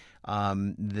show, and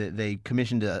they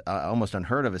commissioned almost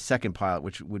unheard of a second pilot,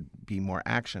 which would be more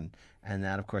action. And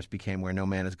that, of course, became Where No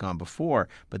Man Has Gone Before.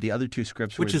 But the other 2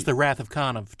 scripts Which were is the Wrath of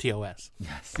Khan of TOS.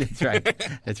 Yes, that's right.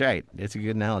 That's right. It's a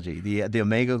good analogy. The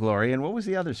Omega Glory, and what was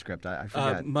the other script? I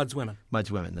forgot. Mud's Women.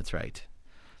 Mud's Women. That's right.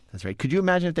 That's right. Could you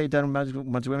imagine if they'd done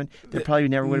Mud's Women? There probably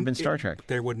never would have been Star Trek.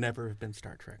 There would never have been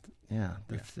Star Trek. Yeah.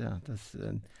 That's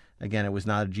again, it was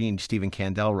not a Gene. Stephen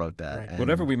Kandel wrote that. Right. And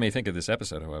Whatever we may think of this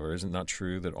episode, however, isn't it not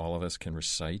true that all of us can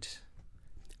recite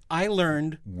I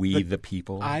learned the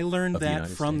people. I learned of the that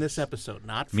United from States? this episode,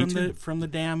 not Me from too. the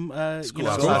damn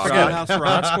Schoolhouse Schoolhouse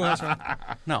Rock.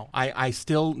 Rock. No, I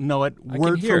still know it I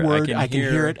word can hear for it. word. I can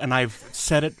hear it, and I've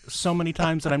said it so many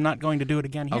times that I'm not going to do it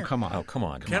again here. Oh, come on. Oh, come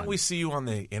on. Can't we see you on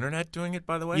the internet doing it,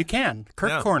 by the way? You can. Kirk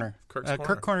Yeah. Corner. Kirk's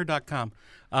Corner.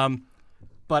 KirkCorner.com.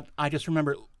 But I just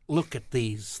remember, look at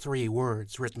these 3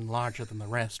 words written larger than the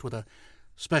rest with a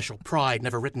special pride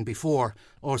never written before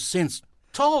or since.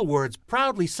 Tall words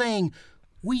proudly saying,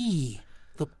 we,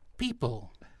 the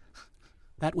people.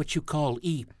 That which you call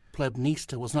e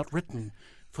plebnista was not written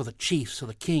for the chiefs or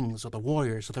the kings or the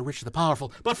warriors or the rich or the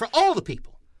powerful, but for all the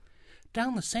people.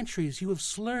 Down the centuries you have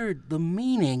slurred the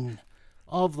meaning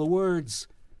of the words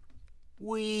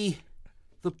we,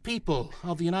 the people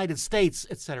of the United States,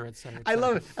 etc., etc. I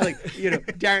love it. Like, you know,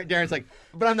 Darren's like,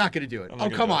 but I'm not going to do it. Oh,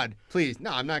 come on. Please.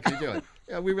 No, I'm not going to do it.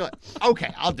 We really,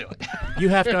 okay, I'll do it. You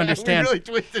have to understand. We really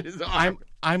twisted his arm.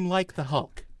 I'm like the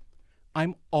Hulk.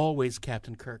 I'm always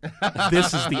Captain Kirk.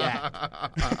 This is the act.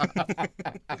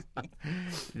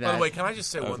 By the way, can I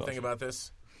just say one thing about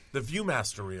this? The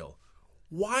Viewmaster reel.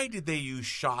 Why did they use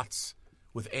shots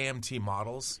with AMT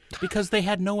models? Because they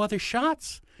had no other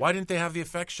shots. Why didn't they have the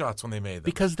effect shots when they made them?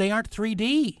 Because they aren't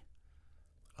 3D.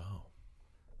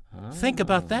 Think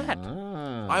about that.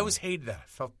 I always hated that. I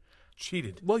felt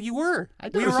cheated. Well, you were. I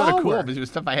thought we it was were sort of all cool were. because it was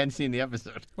stuff I hadn't seen in the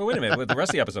episode. Well, wait a minute. The rest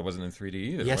of the episode wasn't in 3D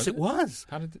either. Yes, it was.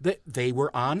 How did They were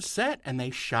on set and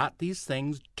they shot these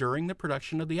things during the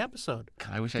production of the episode.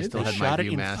 I wish I still they had my shot it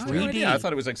in Viewmaster. 3D. I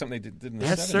thought it was like something they did in the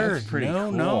Yes, 70s. sir. That's pretty no,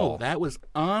 cool. no, that was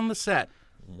on the set.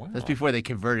 Wow. That's before they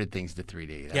converted things to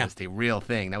 3D. That was the real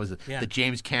thing. That was the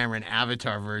James Cameron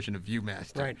Avatar version of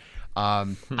Viewmaster. Right.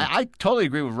 I totally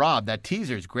agree with Rob. That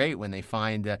teaser is great when they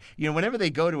find, whenever they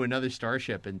go to another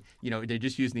starship and, they're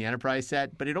just using the Enterprise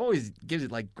set, but it always gives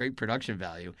it like great production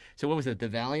value. So what was it, the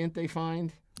Valiant they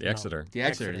find? The Exeter. The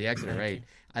Exeter, right.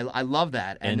 I love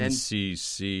that. And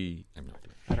NCC.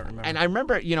 I don't remember. And I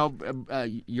remember,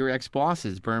 your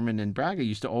ex-bosses, Berman and Braga,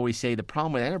 used to always say the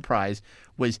problem with Enterprise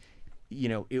was,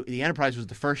 the Enterprise was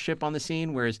the first ship on the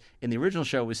scene, whereas in the original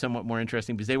show it was somewhat more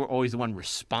interesting because they were always the one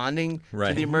responding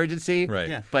to the emergency. Right.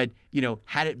 Yeah. But,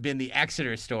 had it been the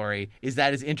Exeter story, is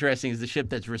that as interesting as the ship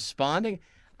that's responding?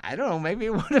 I don't know. Maybe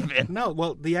it would have been. No,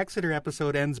 well, the Exeter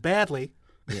episode ends badly.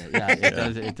 Yeah,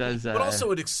 it does. But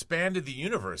also, it expanded the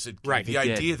universe. The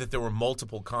idea that there were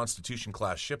multiple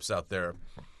Constitution-class ships out there,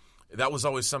 that was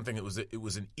always something. It was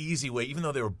an easy way, even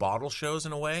though they were bottle shows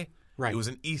in a way. Right. It was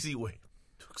an easy way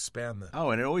to expand that.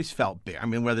 Oh, and it always felt big. I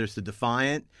mean, whether it's the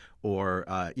Defiant or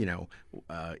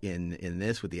in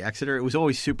this with the Exeter, it was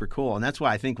always super cool. And that's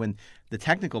why I think when the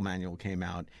technical manual came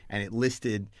out and it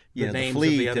listed the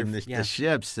fleet and the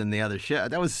ships and the other ship,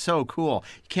 that was so cool.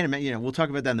 You can't imagine. We'll talk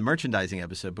about that in the merchandising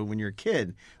episode. But when you're a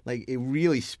kid, like it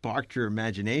really sparked your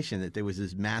imagination that there was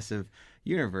this massive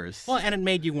universe. Well, and it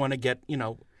made you want to get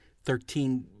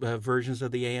 13 versions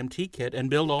of the AMT kit and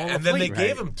build all the fleet. And then they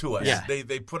gave them to us. Yeah.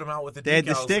 They put them out with the decals. They had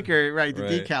the sticker, the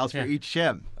decals for each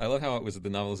ship. I love how it was the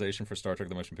novelization for Star Trek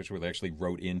The Motion Picture where they actually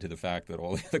wrote into the fact that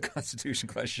all the other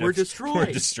Constitution-class ships were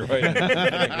destroyed.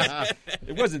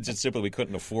 It wasn't just simply we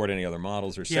couldn't afford any other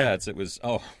models or sets. It was, it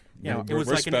was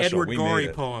like special. an Edward We Gorey made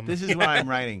it. poem. This is why I'm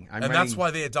writing. That's why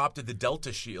they adopted the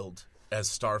Delta Shield as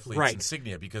Starfleet's Right.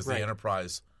 insignia, because Right. the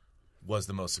Enterprise was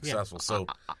the most successful. So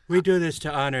we do this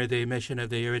to honor the mission of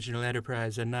the original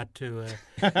Enterprise and not to...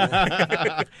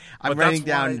 I'm writing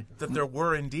down that there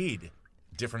were indeed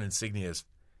different insignias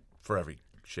for every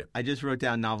ship. I just wrote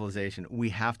down novelization. We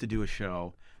have to do a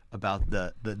show about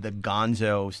the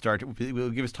gonzo Star Trek. It will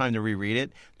give us time to reread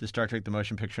it, the Star Trek The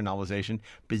Motion Picture novelization,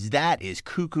 because that is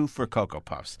cuckoo for Cocoa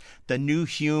Puffs. The new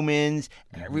humans,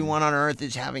 everyone on Earth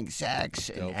is having sex,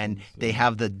 and they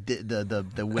have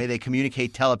the way they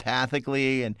communicate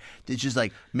telepathically, and it's just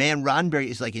like, man, Roddenberry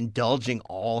is like indulging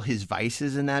all his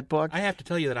vices in that book. I have to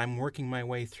tell you that I'm working my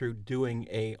way through doing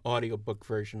a audiobook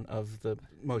version of the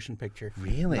motion picture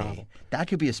novel. That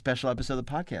could be a special episode of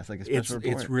the podcast, like a special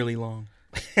report. It's really long.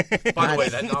 By the way,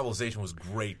 that novelization was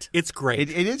great. It's great.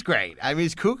 It is great. I mean,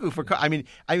 it's cuckoo for. I mean,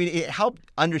 it helped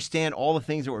understand all the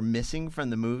things that were missing from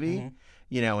the movie.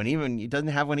 And even it doesn't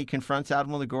have when he confronts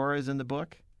Admiral Nagoras in the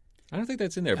book. I don't think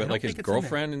that's in there, but like his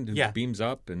girlfriend who beams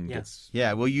up and gets.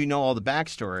 Yeah, well, all the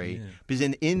backstory because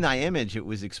in Thy Image it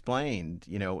was explained,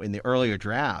 in the earlier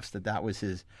drafts that was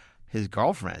his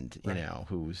girlfriend,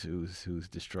 who's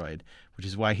destroyed, which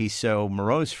is why he's so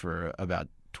morose for about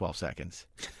 12 seconds.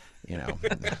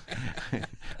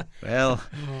 Well,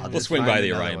 we'll swing by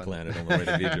the Orion planet on the way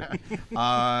to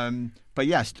Vija. But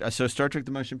yes, so Star Trek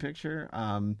The Motion Picture,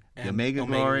 the Omega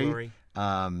Glory.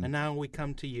 And now we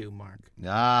come to you, Mark.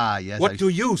 Yes. What do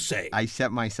you say? I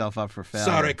set myself up for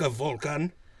failure. Sarek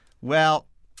Vulcan. Well,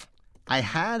 I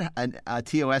had a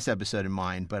TOS episode in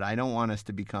mind, but I don't want us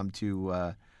to become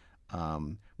too...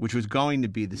 which was going to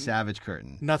be the Savage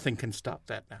Curtain. Nothing can stop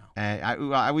that now.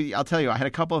 And I'll tell you, I had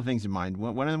a couple of things in mind.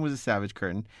 One of them was the Savage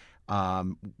Curtain,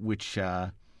 which,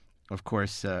 of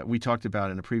course, we talked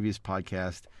about in a previous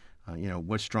podcast.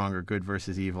 What's stronger, good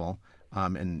versus evil,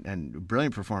 and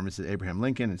brilliant performances, Abraham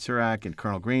Lincoln and Surak and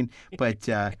Colonel Green. But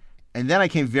and then I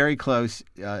came very close,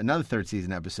 another third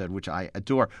season episode, which I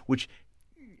adore, which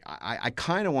I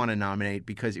kind of want to nominate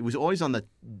because it was always on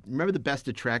remember the Best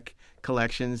of Trek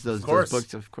collections, those books?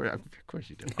 Of course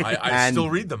you do. I still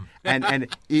read them. and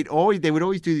they would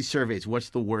always do these surveys.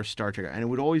 What's the worst Star Trek? And it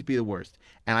would always be the worst.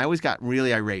 And I always got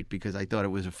really irate because I thought it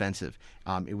was offensive.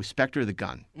 It was Spectre of the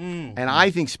Gun. And I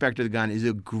think Spectre of the Gun is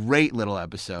a great little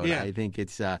episode. Yeah. I think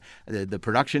it's the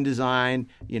production design,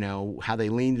 how they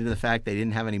leaned into the fact they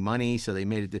didn't have any money, so they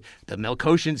made it the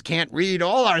Melkotians can't read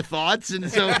all our thoughts,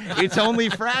 and so it's only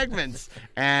fragments.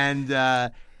 And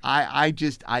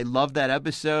I love that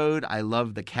episode. I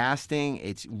love the casting.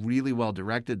 It's really well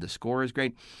directed. The score is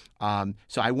great.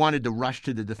 So I wanted to rush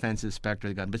to the defense of Spectre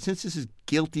of the Gun. But since this is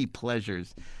guilty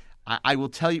pleasures, I will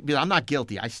tell you, because I'm not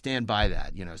guilty. I stand by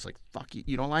that. It's like, fuck you.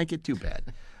 You don't like it? Too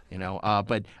bad.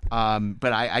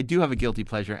 But I do have a guilty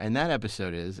pleasure, and that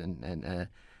episode is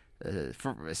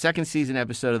for a second season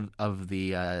episode of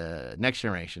the Next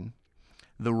Generation,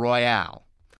 The Royale.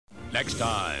 Next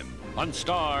time on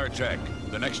Star Trek,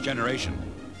 The Next Generation.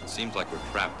 Seems like we're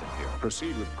trapped in here.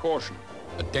 Proceed with caution.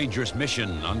 A dangerous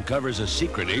mission uncovers a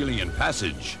secret alien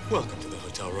passage Welcome to the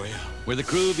Hotel Royale. where the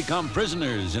crew become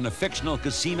prisoners in a fictional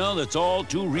casino that's all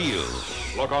too real.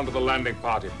 Lock onto the landing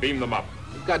party. Beam them up.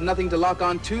 We've got nothing to lock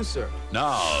on to, sir.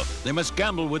 Now, they must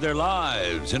gamble with their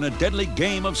lives in a deadly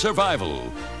game of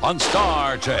survival on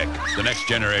Star Trek: The Next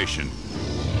Generation.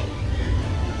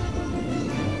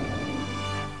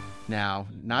 Now,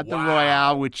 not the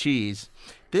Royale with cheese.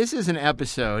 This is an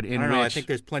episode in I don't know. I which think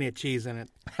there's plenty of cheese in it.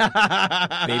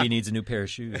 Baby needs a new pair of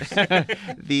shoes.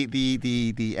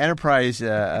 the Enterprise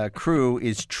crew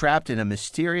is trapped in a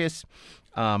mysterious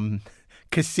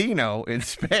casino in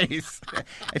space.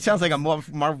 It sounds like a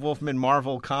Marv Wolfman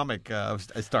Marvel comic of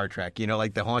Star Trek,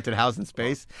 like the haunted house in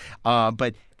space.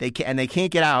 But they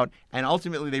can't get out, and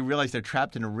ultimately they realize they're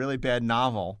trapped in a really bad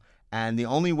novel, and the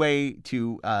only way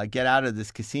to get out of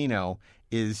this casino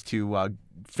is to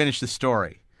finish the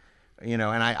story. And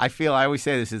I feel, I always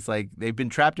say this, it's like they've been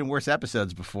trapped in worse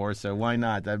episodes before, so why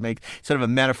not? That makes sort of a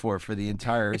metaphor for the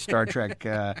entire Star Trek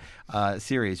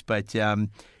series. But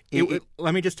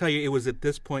let me just tell you, it was at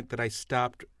this point that I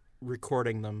stopped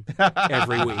recording them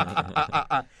every week.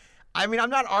 I mean, I'm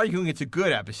not arguing it's a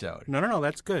good episode. No,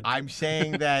 that's good. I'm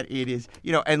saying that it is,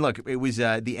 and look, it was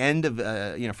the end of,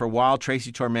 for a while,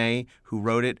 Tracy Torme, who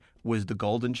wrote it, was the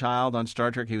golden child on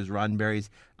Star Trek. He was Roddenberry's,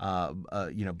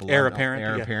 beloved heir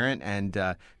apparent, and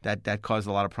that caused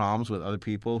a lot of problems with other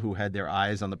people who had their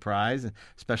eyes on the prize,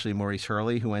 especially Maurice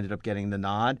Hurley, who ended up getting the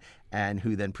nod, and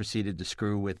who then proceeded to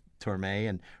screw with Torme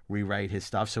and rewrite his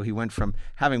stuff. So he went from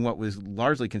having what was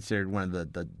largely considered one of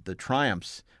the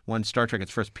triumphs, won Star Trek its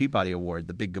first Peabody Award,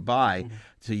 The Big Goodbye. Mm-hmm.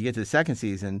 So you get to the second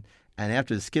season, and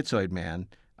after The Schizoid Man,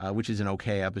 which is an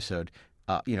okay episode,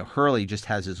 Hurley just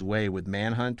has his way with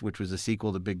Manhunt, which was a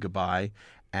sequel to Big Goodbye,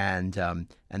 and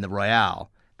the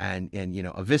Royale, and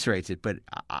eviscerates it. But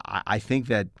I think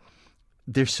that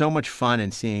there's so much fun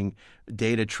in seeing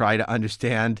Data try to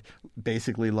understand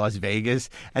basically Las Vegas,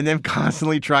 and then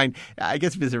constantly trying, I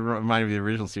guess because it reminded me of the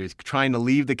original series, trying to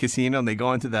leave the casino, and they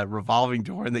go into that revolving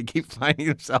door and they keep finding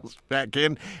themselves back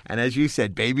in. And as you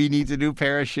said, Baby needs a new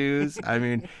pair of shoes. I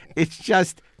mean, it's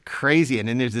just crazy. And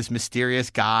then there's this mysterious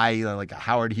guy, like a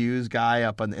Howard Hughes guy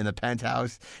up in the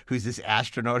penthouse, who's this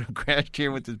astronaut who crashed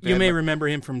here with his band. You may remember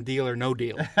him from Deal or No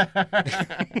Deal.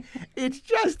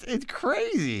 It's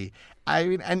crazy. I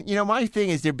mean, and my thing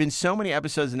is, there've been so many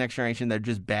episodes of Next Generation that are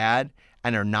just bad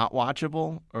and are not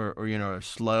watchable, or are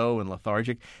slow and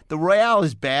lethargic. The Royale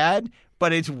is bad,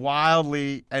 but it's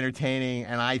wildly entertaining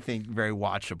and I think very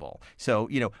watchable. So,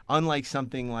 unlike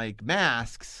something like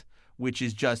Masks, which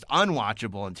is just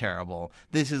unwatchable and terrible,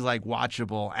 this is like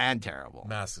watchable and terrible.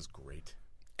 Masks is great.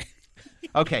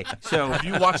 Okay, so have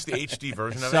you watched the HD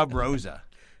version of Sub Rosa?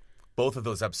 Both of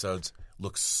those episodes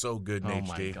look so good in HD. Oh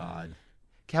my God.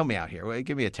 Help me out here.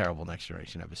 Give me a terrible Next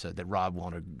Generation episode that Rob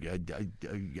won't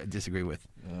disagree with.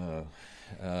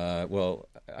 Well,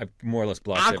 I more or less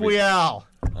blocked Aquiel.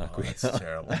 That's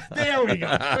terrible. There we go.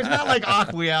 It's not like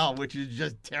Aquiel, which is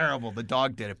just terrible. The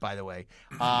dog did it, by the way.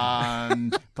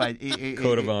 But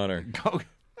Code of Honor. But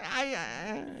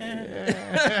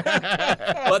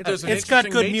there's an got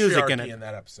good music in it in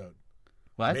that episode.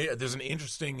 What? There's an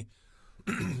interesting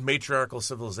matriarchal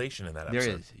civilization in that episode.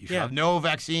 There is. You should have no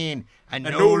vaccine and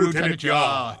no Lieutenant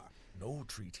Jaw. No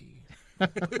treaty.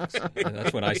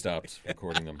 That's when I stopped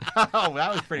recording them. Oh,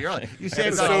 that was pretty early. You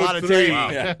saved a lot of tape.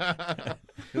 Yeah.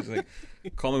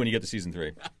 Call me when you get to season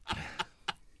 3.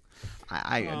 God,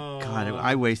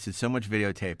 I wasted so much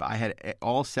videotape. I had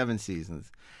all 7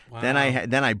 seasons. Wow. Then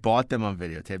I bought them on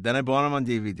videotape. Then I bought them on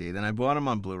DVD. Then I bought them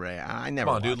on Blu-ray. I never.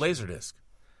 Come on, dude, them. Laserdisc.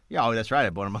 Yeah, that's right. I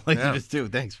bought them on Laserdisc too.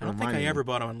 Thanks for reminding me. I don't think I ever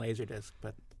bought them on Laserdisc,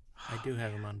 but I do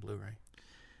have them on Blu-ray.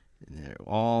 And they're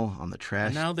all on the trash.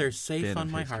 And now they're safe on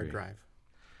my hard drive.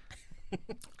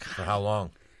 For how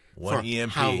long? One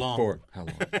EMP. How long? For how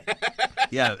long?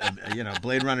 Yeah,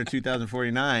 Blade Runner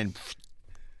 2049.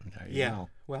 There you go.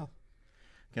 Well,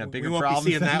 got bigger we won't problems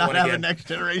be seeing that than one not again. having Next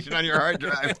Generation on your hard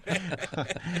drive.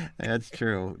 That's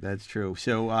true.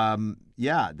 So,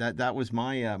 that was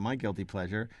my guilty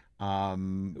pleasure.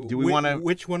 Do we want to?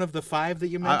 Which one of the 5 that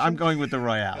you mentioned? I'm going with the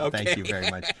Royale. Okay. Thank you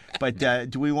very much. But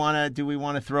do we want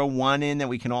to throw one in that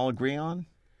we can all agree on?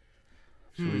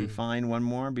 Should we find one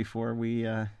more before we?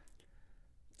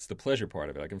 It's the pleasure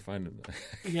part of it. I can find it.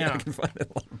 Yeah. I can find a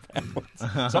lot of bad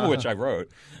ones. Some of which I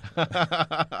wrote.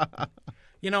 I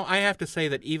have to say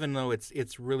that even though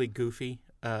it's really goofy,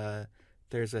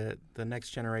 there's the Next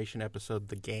Generation episode,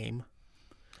 The Game.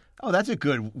 Oh, that's a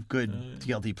good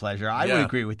guilty pleasure. I would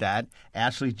agree with that.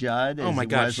 Ashley Judd. Oh my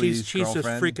gosh, she's just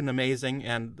girlfriend. freaking amazing,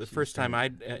 and the first time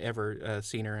I'd ever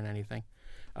seen her in anything,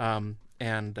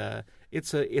 and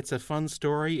it's a fun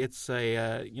story. It's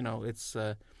a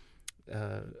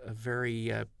a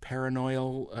very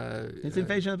paranoid. It's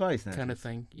Invasion of the Body Snatchers kind of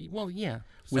thing. Well, yeah.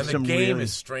 And the game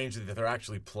is strange that they're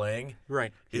actually playing.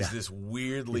 Right. Is this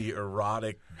weirdly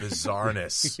erotic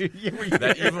bizarreness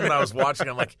that even when I was watching,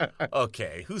 I'm like,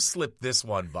 okay, who slipped this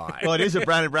one by? Well, it is a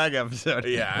Brandon Bragg episode.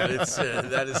 Yeah, it's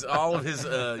that is all of his.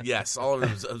 All of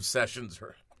his obsessions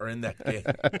are in that game.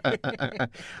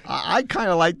 I kind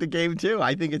of like the game too.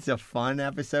 I think it's a fun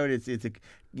episode. It's a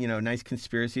nice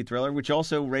conspiracy thriller, which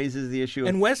also raises the issue.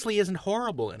 And Wesley isn't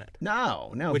horrible in it.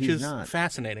 No, which he's is not.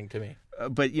 Fascinating to me.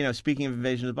 But speaking of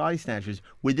Invasion of the Body Snatchers,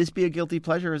 would this be a guilty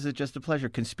pleasure, or is it just a pleasure?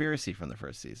 Conspiracy from the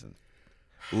first season.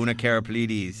 Una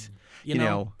Karaplides. You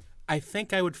know, I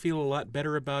think I would feel a lot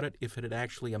better about it if it had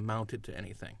actually amounted to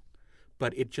anything.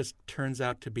 But it just turns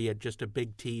out to be just a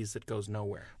big tease that goes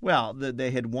nowhere. Well, they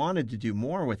had wanted to do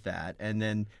more with that, and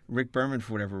then Rick Berman,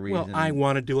 for whatever reason... Well, I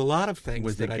want to do a lot of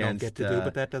things that I don't get to do,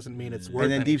 but that doesn't mean it's worth anything.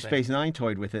 And then anything. Deep Space Nine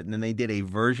toyed with it, and then they did a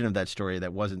version of that story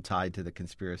that wasn't tied to the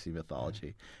conspiracy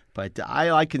mythology. But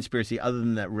I like conspiracy, other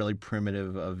than that really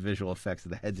primitive visual effects of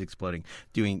the heads exploding.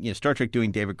 Star Trek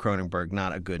doing David Cronenberg,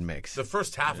 not a good mix. The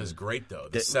first half is great, though.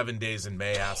 The 7 Days in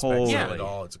May aspects of it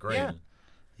all, it's great.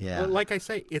 Yeah. Well, like I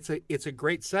say, it's a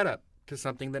great setup to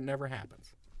something that never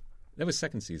happens. That was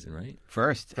second season, right?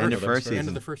 End of the first season. End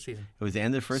of the first season. It was the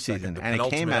end of the first season, and it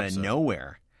came out of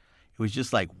nowhere. It was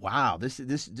just like, wow, this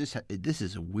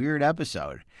is a weird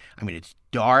episode. I mean, it's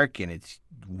dark and it's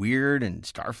weird, and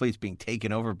Starfleet's being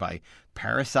taken over by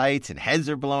parasites, and heads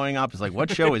are blowing up. It's like,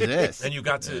 what show is this? And you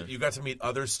got to meet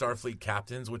other Starfleet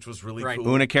captains, which was really cool.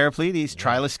 Una Karaplides,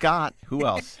 Tryla Scott. Who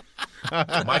else?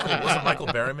 Wasn't Michael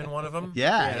Berryman one of them?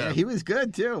 Yeah, he was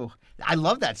good too. I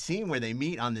love that scene where they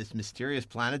meet on this mysterious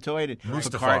planetoid. And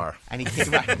Mustafar. And he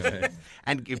came back,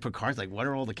 and Picard's like, "What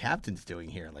are all the captains doing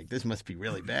here? Like, this must be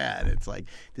really bad." It's like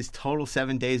this total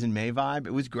 7 Days in May vibe.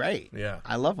 It was great. Yeah,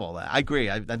 I love all that. I agree.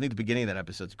 I think the beginning of that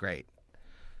episode's great.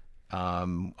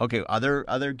 Okay,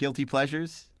 other guilty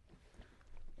pleasures.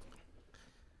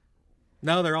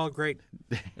 No, they're all great.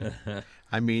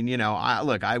 I mean,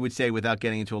 I would say, without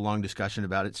getting into a long discussion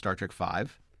about it, Star Trek V.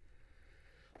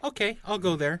 Okay, I'll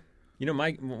go there.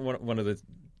 One of the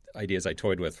ideas I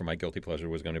toyed with for my guilty pleasure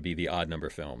was going to be the odd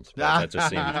number films. But that just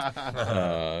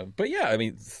seemed. But yeah, I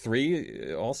mean,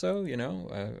 3 also.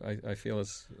 I feel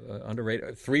is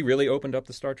underrated. 3 really opened up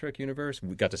the Star Trek universe.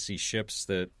 We got to see ships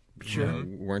that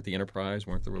weren't the Enterprise,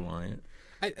 weren't the Reliant.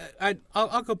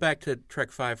 I'll go back to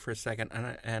Trek V for a second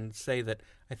and say that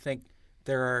I think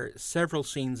there are several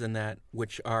scenes in that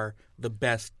which are the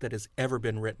best that has ever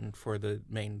been written for the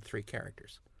main 3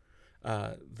 characters.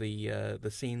 The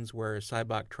scenes where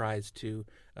Sybok tries to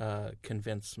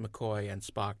convince McCoy and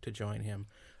Spock to join him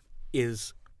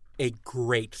is a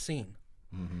great scene,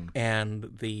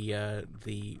 and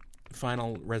the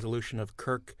final resolution of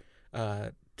Kirk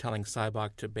telling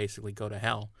Sybok to basically go to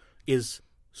hell is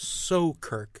so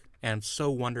Kirk and so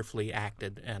wonderfully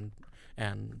acted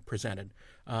and presented.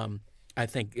 I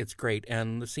think it's great,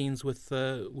 and the scenes with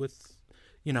the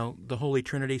Holy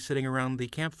Trinity sitting around the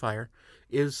campfire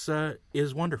is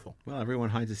wonderful. Well, everyone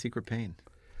hides a secret pain.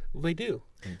 Well, they do,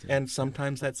 and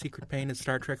sometimes that secret pain is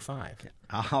Star Trek V.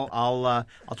 I'll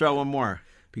throw out one more,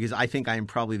 because I think I am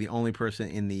probably the only person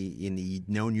in the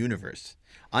known universe,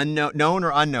 known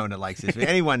or unknown, that likes this.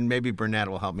 Anyone, maybe Burnett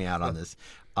will help me out on this.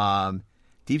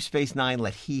 Deep Space Nine,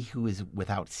 Let He Who Is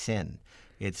Without Sin.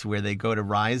 It's where they go to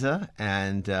Risa,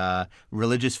 and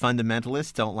religious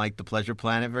fundamentalists don't like the Pleasure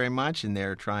Planet very much, and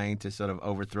they're trying to sort of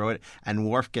overthrow it. And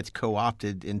Worf gets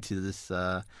co-opted into this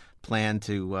plan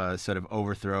to sort of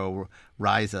overthrow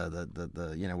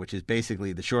Risa, which is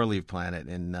basically the shore leave planet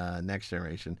in Next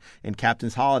Generation. And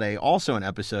Captain's Holiday, also an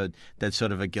episode that's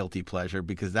sort of a guilty pleasure,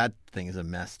 because that thing is a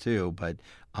mess too. But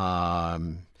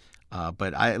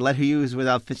I Let Who Is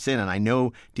Without Sin, and I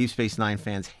know Deep Space Nine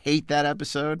fans hate that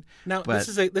episode. Now, this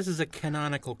is a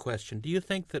canonical question. Do you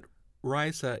think that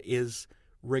Risa is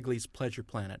Wrigley's Pleasure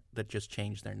Planet that just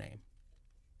changed their name?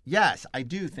 Yes, I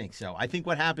do think so. I think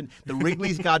what happened, the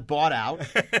Wrigleys got bought out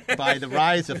by the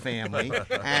Risa family,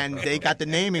 and they got the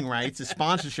naming rights, the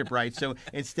sponsorship rights. So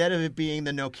instead of it being the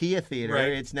Nokia Theater,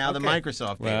 it's now the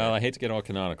Microsoft Theater. Well, I hate to get all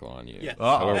canonical on you. Yes.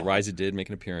 However, Risa did make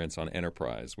an appearance on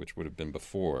Enterprise, which would have been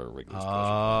before Wrigley's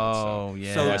Pleasure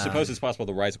Planet. So I suppose it's possible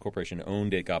the Risa Corporation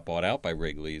owned it, got bought out by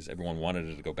Wrigley's. Everyone wanted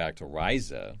it to go back to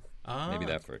Risa. Maybe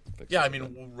that for I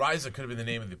mean, Risa could have been the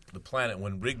name of the planet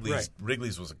when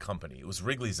Wrigley's was a company. It was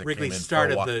Wrigley's that came in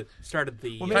started for a while. started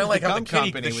the kind of like how the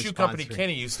company shoe company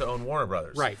Kenny used to own Warner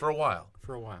Brothers, right, for a while.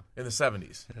 for a while. In the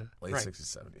 70s, late Right.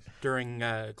 60s, 70s. During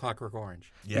Clockwork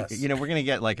Orange. Yes. We're going to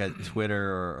get like a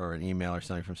Twitter or an email or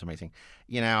something from somebody saying,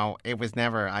 it was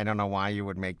never, I don't know why you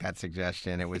would make that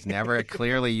suggestion. It was never,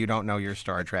 clearly you don't know your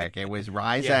Star Trek. It was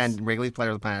Rise and Wrigley's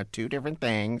Planet of the Planet, two different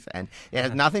things. And it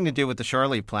has nothing to do with the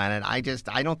Shirley Planet. I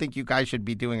don't think you guys should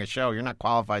be doing a show. You're not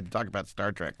qualified to talk about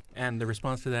Star Trek. And the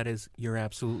response to that is, you're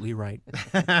absolutely right.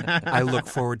 I look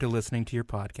forward to listening to your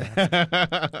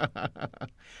podcast.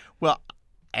 Well,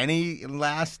 any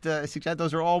last suggestions?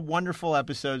 Those are all wonderful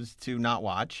episodes to not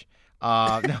watch.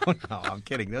 No, I'm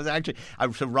kidding. Those actually.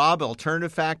 So Rob,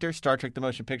 Alternative Factor, Star Trek: The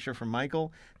Motion Picture from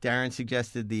Michael. Darren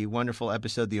suggested the wonderful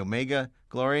episode, The Omega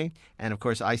Glory, and of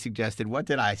course I suggested. What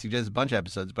did I suggest? A bunch of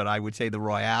episodes, but I would say The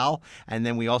Royale. And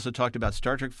then we also talked about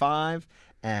Star Trek V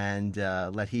and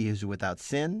Let He Who Is Without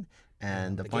Sin.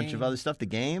 And a bunch of other stuff, The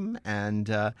Game. And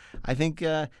I think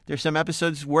there's some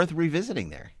episodes worth revisiting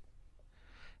there.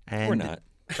 And, Or not.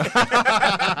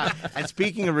 And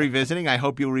speaking of revisiting, I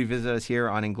hope you'll revisit us here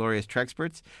on Inglorious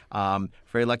Trexperts.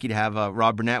 Very lucky to have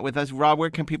Rob Burnett with us. Rob, where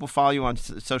can people follow you on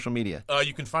social media?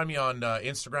 You can find me on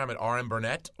Instagram at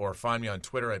RMBurnett or find me on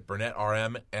Twitter at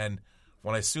BurnettRM. And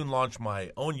when I soon launch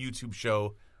my own YouTube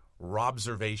show,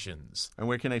 Robservations. And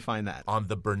where can they find that? On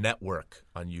the Burnett Work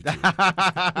on YouTube.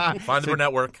 Find the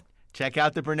Burnett Work. Check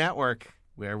out the Burnett Work,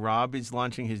 where Rob is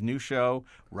launching his new show,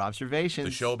 Robservations.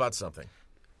 The show about something.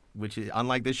 Which is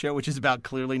unlike this show, which is about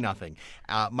clearly nothing.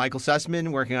 Michael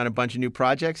SUSSMAN working on a bunch of new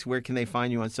projects. Where can they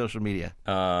find you on social media?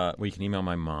 Well, you can email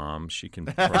my mom. She can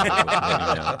probably let me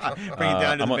know. Bring it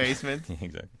down to the basement.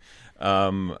 Exactly.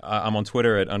 I'm on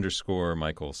Twitter at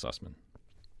 _Michael Sussman.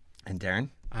 And Darren?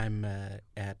 I'm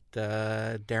at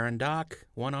Darren Doc,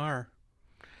 1R.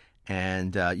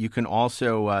 And you can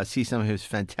also see some of his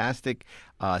fantastic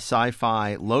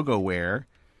sci-fi logo wear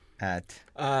at...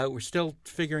 we're still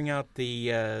figuring out the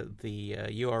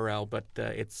URL, but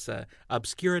it's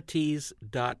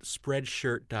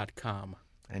obscurities.spreadshirt.com.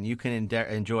 And you can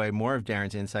enjoy more of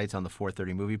Darren's insights on the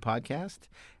 430 Movie Podcast.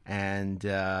 And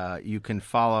you can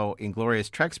follow Inglorious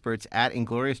Trexperts at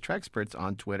Inglorious Trexperts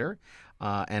on Twitter.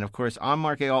 And, of course, I'm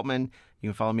Mark A. Altman. You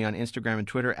can follow me on Instagram and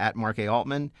Twitter at Mark A.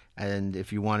 Altman. And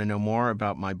if you want to know more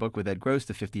about my book with Ed Gross,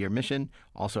 The 50-Year Mission,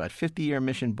 also at 50-Year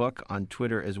Mission Book on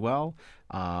Twitter as well,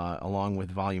 along with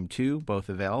Volume 2, both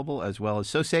available, as well as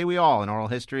So Say We All, an oral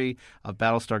history of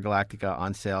Battlestar Galactica,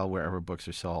 on sale wherever books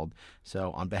are sold.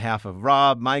 So on behalf of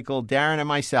Rob, Michael, Darren, and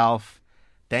myself,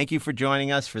 thank you for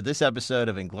joining us for this episode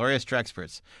of Inglorious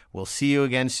Trexperts. We'll see you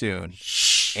again soon.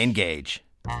 Engage.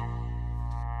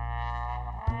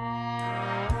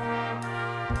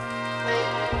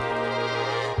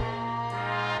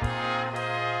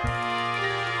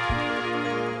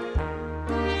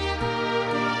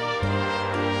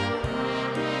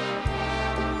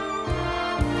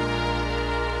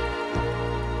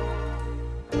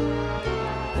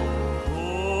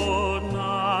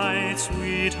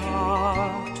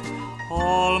 Sweetheart,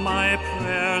 all my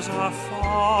prayers are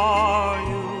for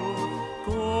you.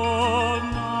 Good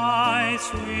night,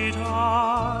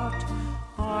 sweetheart,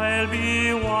 I'll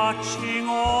be watching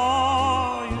all